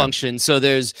work okay. function, so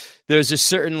there's a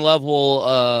certain level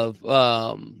of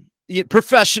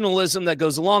professionalism that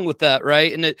goes along with that,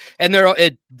 right? And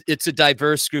it's a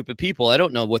diverse group of people. I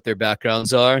don't know what their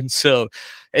backgrounds are, and so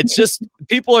it's just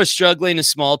people are struggling to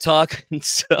small talk, and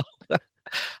so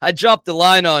I dropped the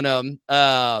line on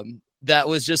them. That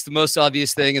was just the most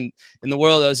obvious thing in the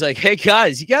world. I was like, hey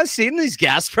guys, you guys seen these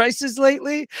gas prices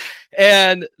lately?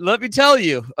 And let me tell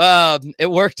you,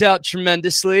 it worked out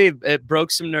tremendously. It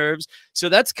broke some nerves. So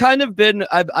that's kind of been,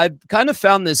 I've kind of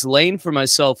found this lane for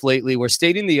myself lately where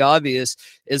stating the obvious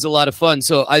is a lot of fun.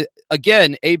 So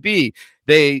AB,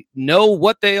 they know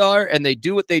what they are and they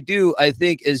do what they do, I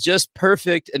think is just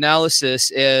perfect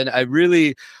analysis. And I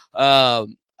really,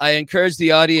 I encourage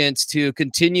the audience to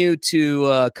continue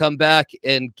to come back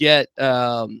and get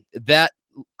that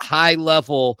high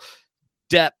level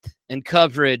depth and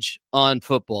coverage on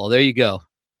football. There you go.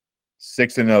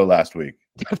 6-0 last week.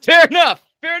 Fair enough.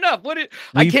 I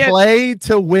We can't play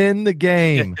to win the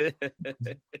game.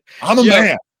 I'm a Yeah.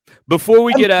 man. Before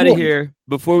we I'm get out of cool. here,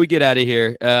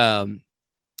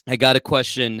 I got a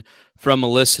question from a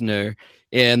listener,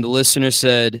 and the listener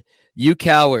said, "You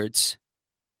cowards.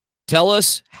 Tell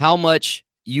us how much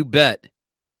you bet.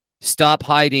 Stop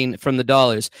hiding from the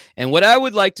dollars." And what I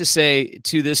would like to say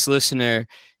to this listener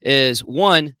is,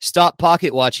 one, stop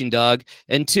pocket watching, dog.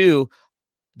 And two,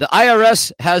 the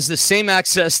IRS has the same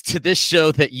access to this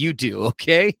show that you do.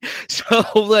 Okay. So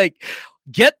like,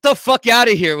 get the fuck out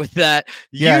of here with that.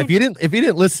 Yeah, if you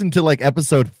didn't listen to like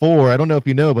episode 4, I don't know if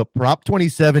you know, but Prop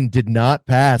 27 did not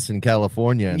pass in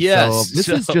California. And Yes, so this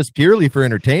is just purely for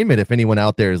entertainment if anyone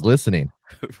out there is listening.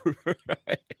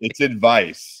 It's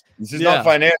advice. This is Yeah. not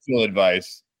financial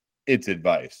advice. It's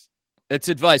advice. It's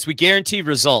advice. We guarantee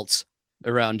results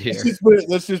around here.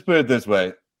 Let's just put it this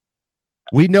way.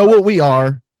 We know what we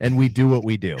are and we do what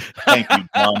we do. Thank you,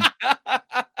 Tom.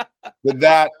 With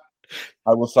that,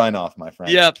 I will sign off, my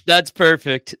friend. Yep, that's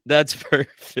perfect. That's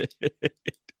perfect.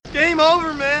 Game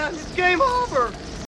over, man. It's game over.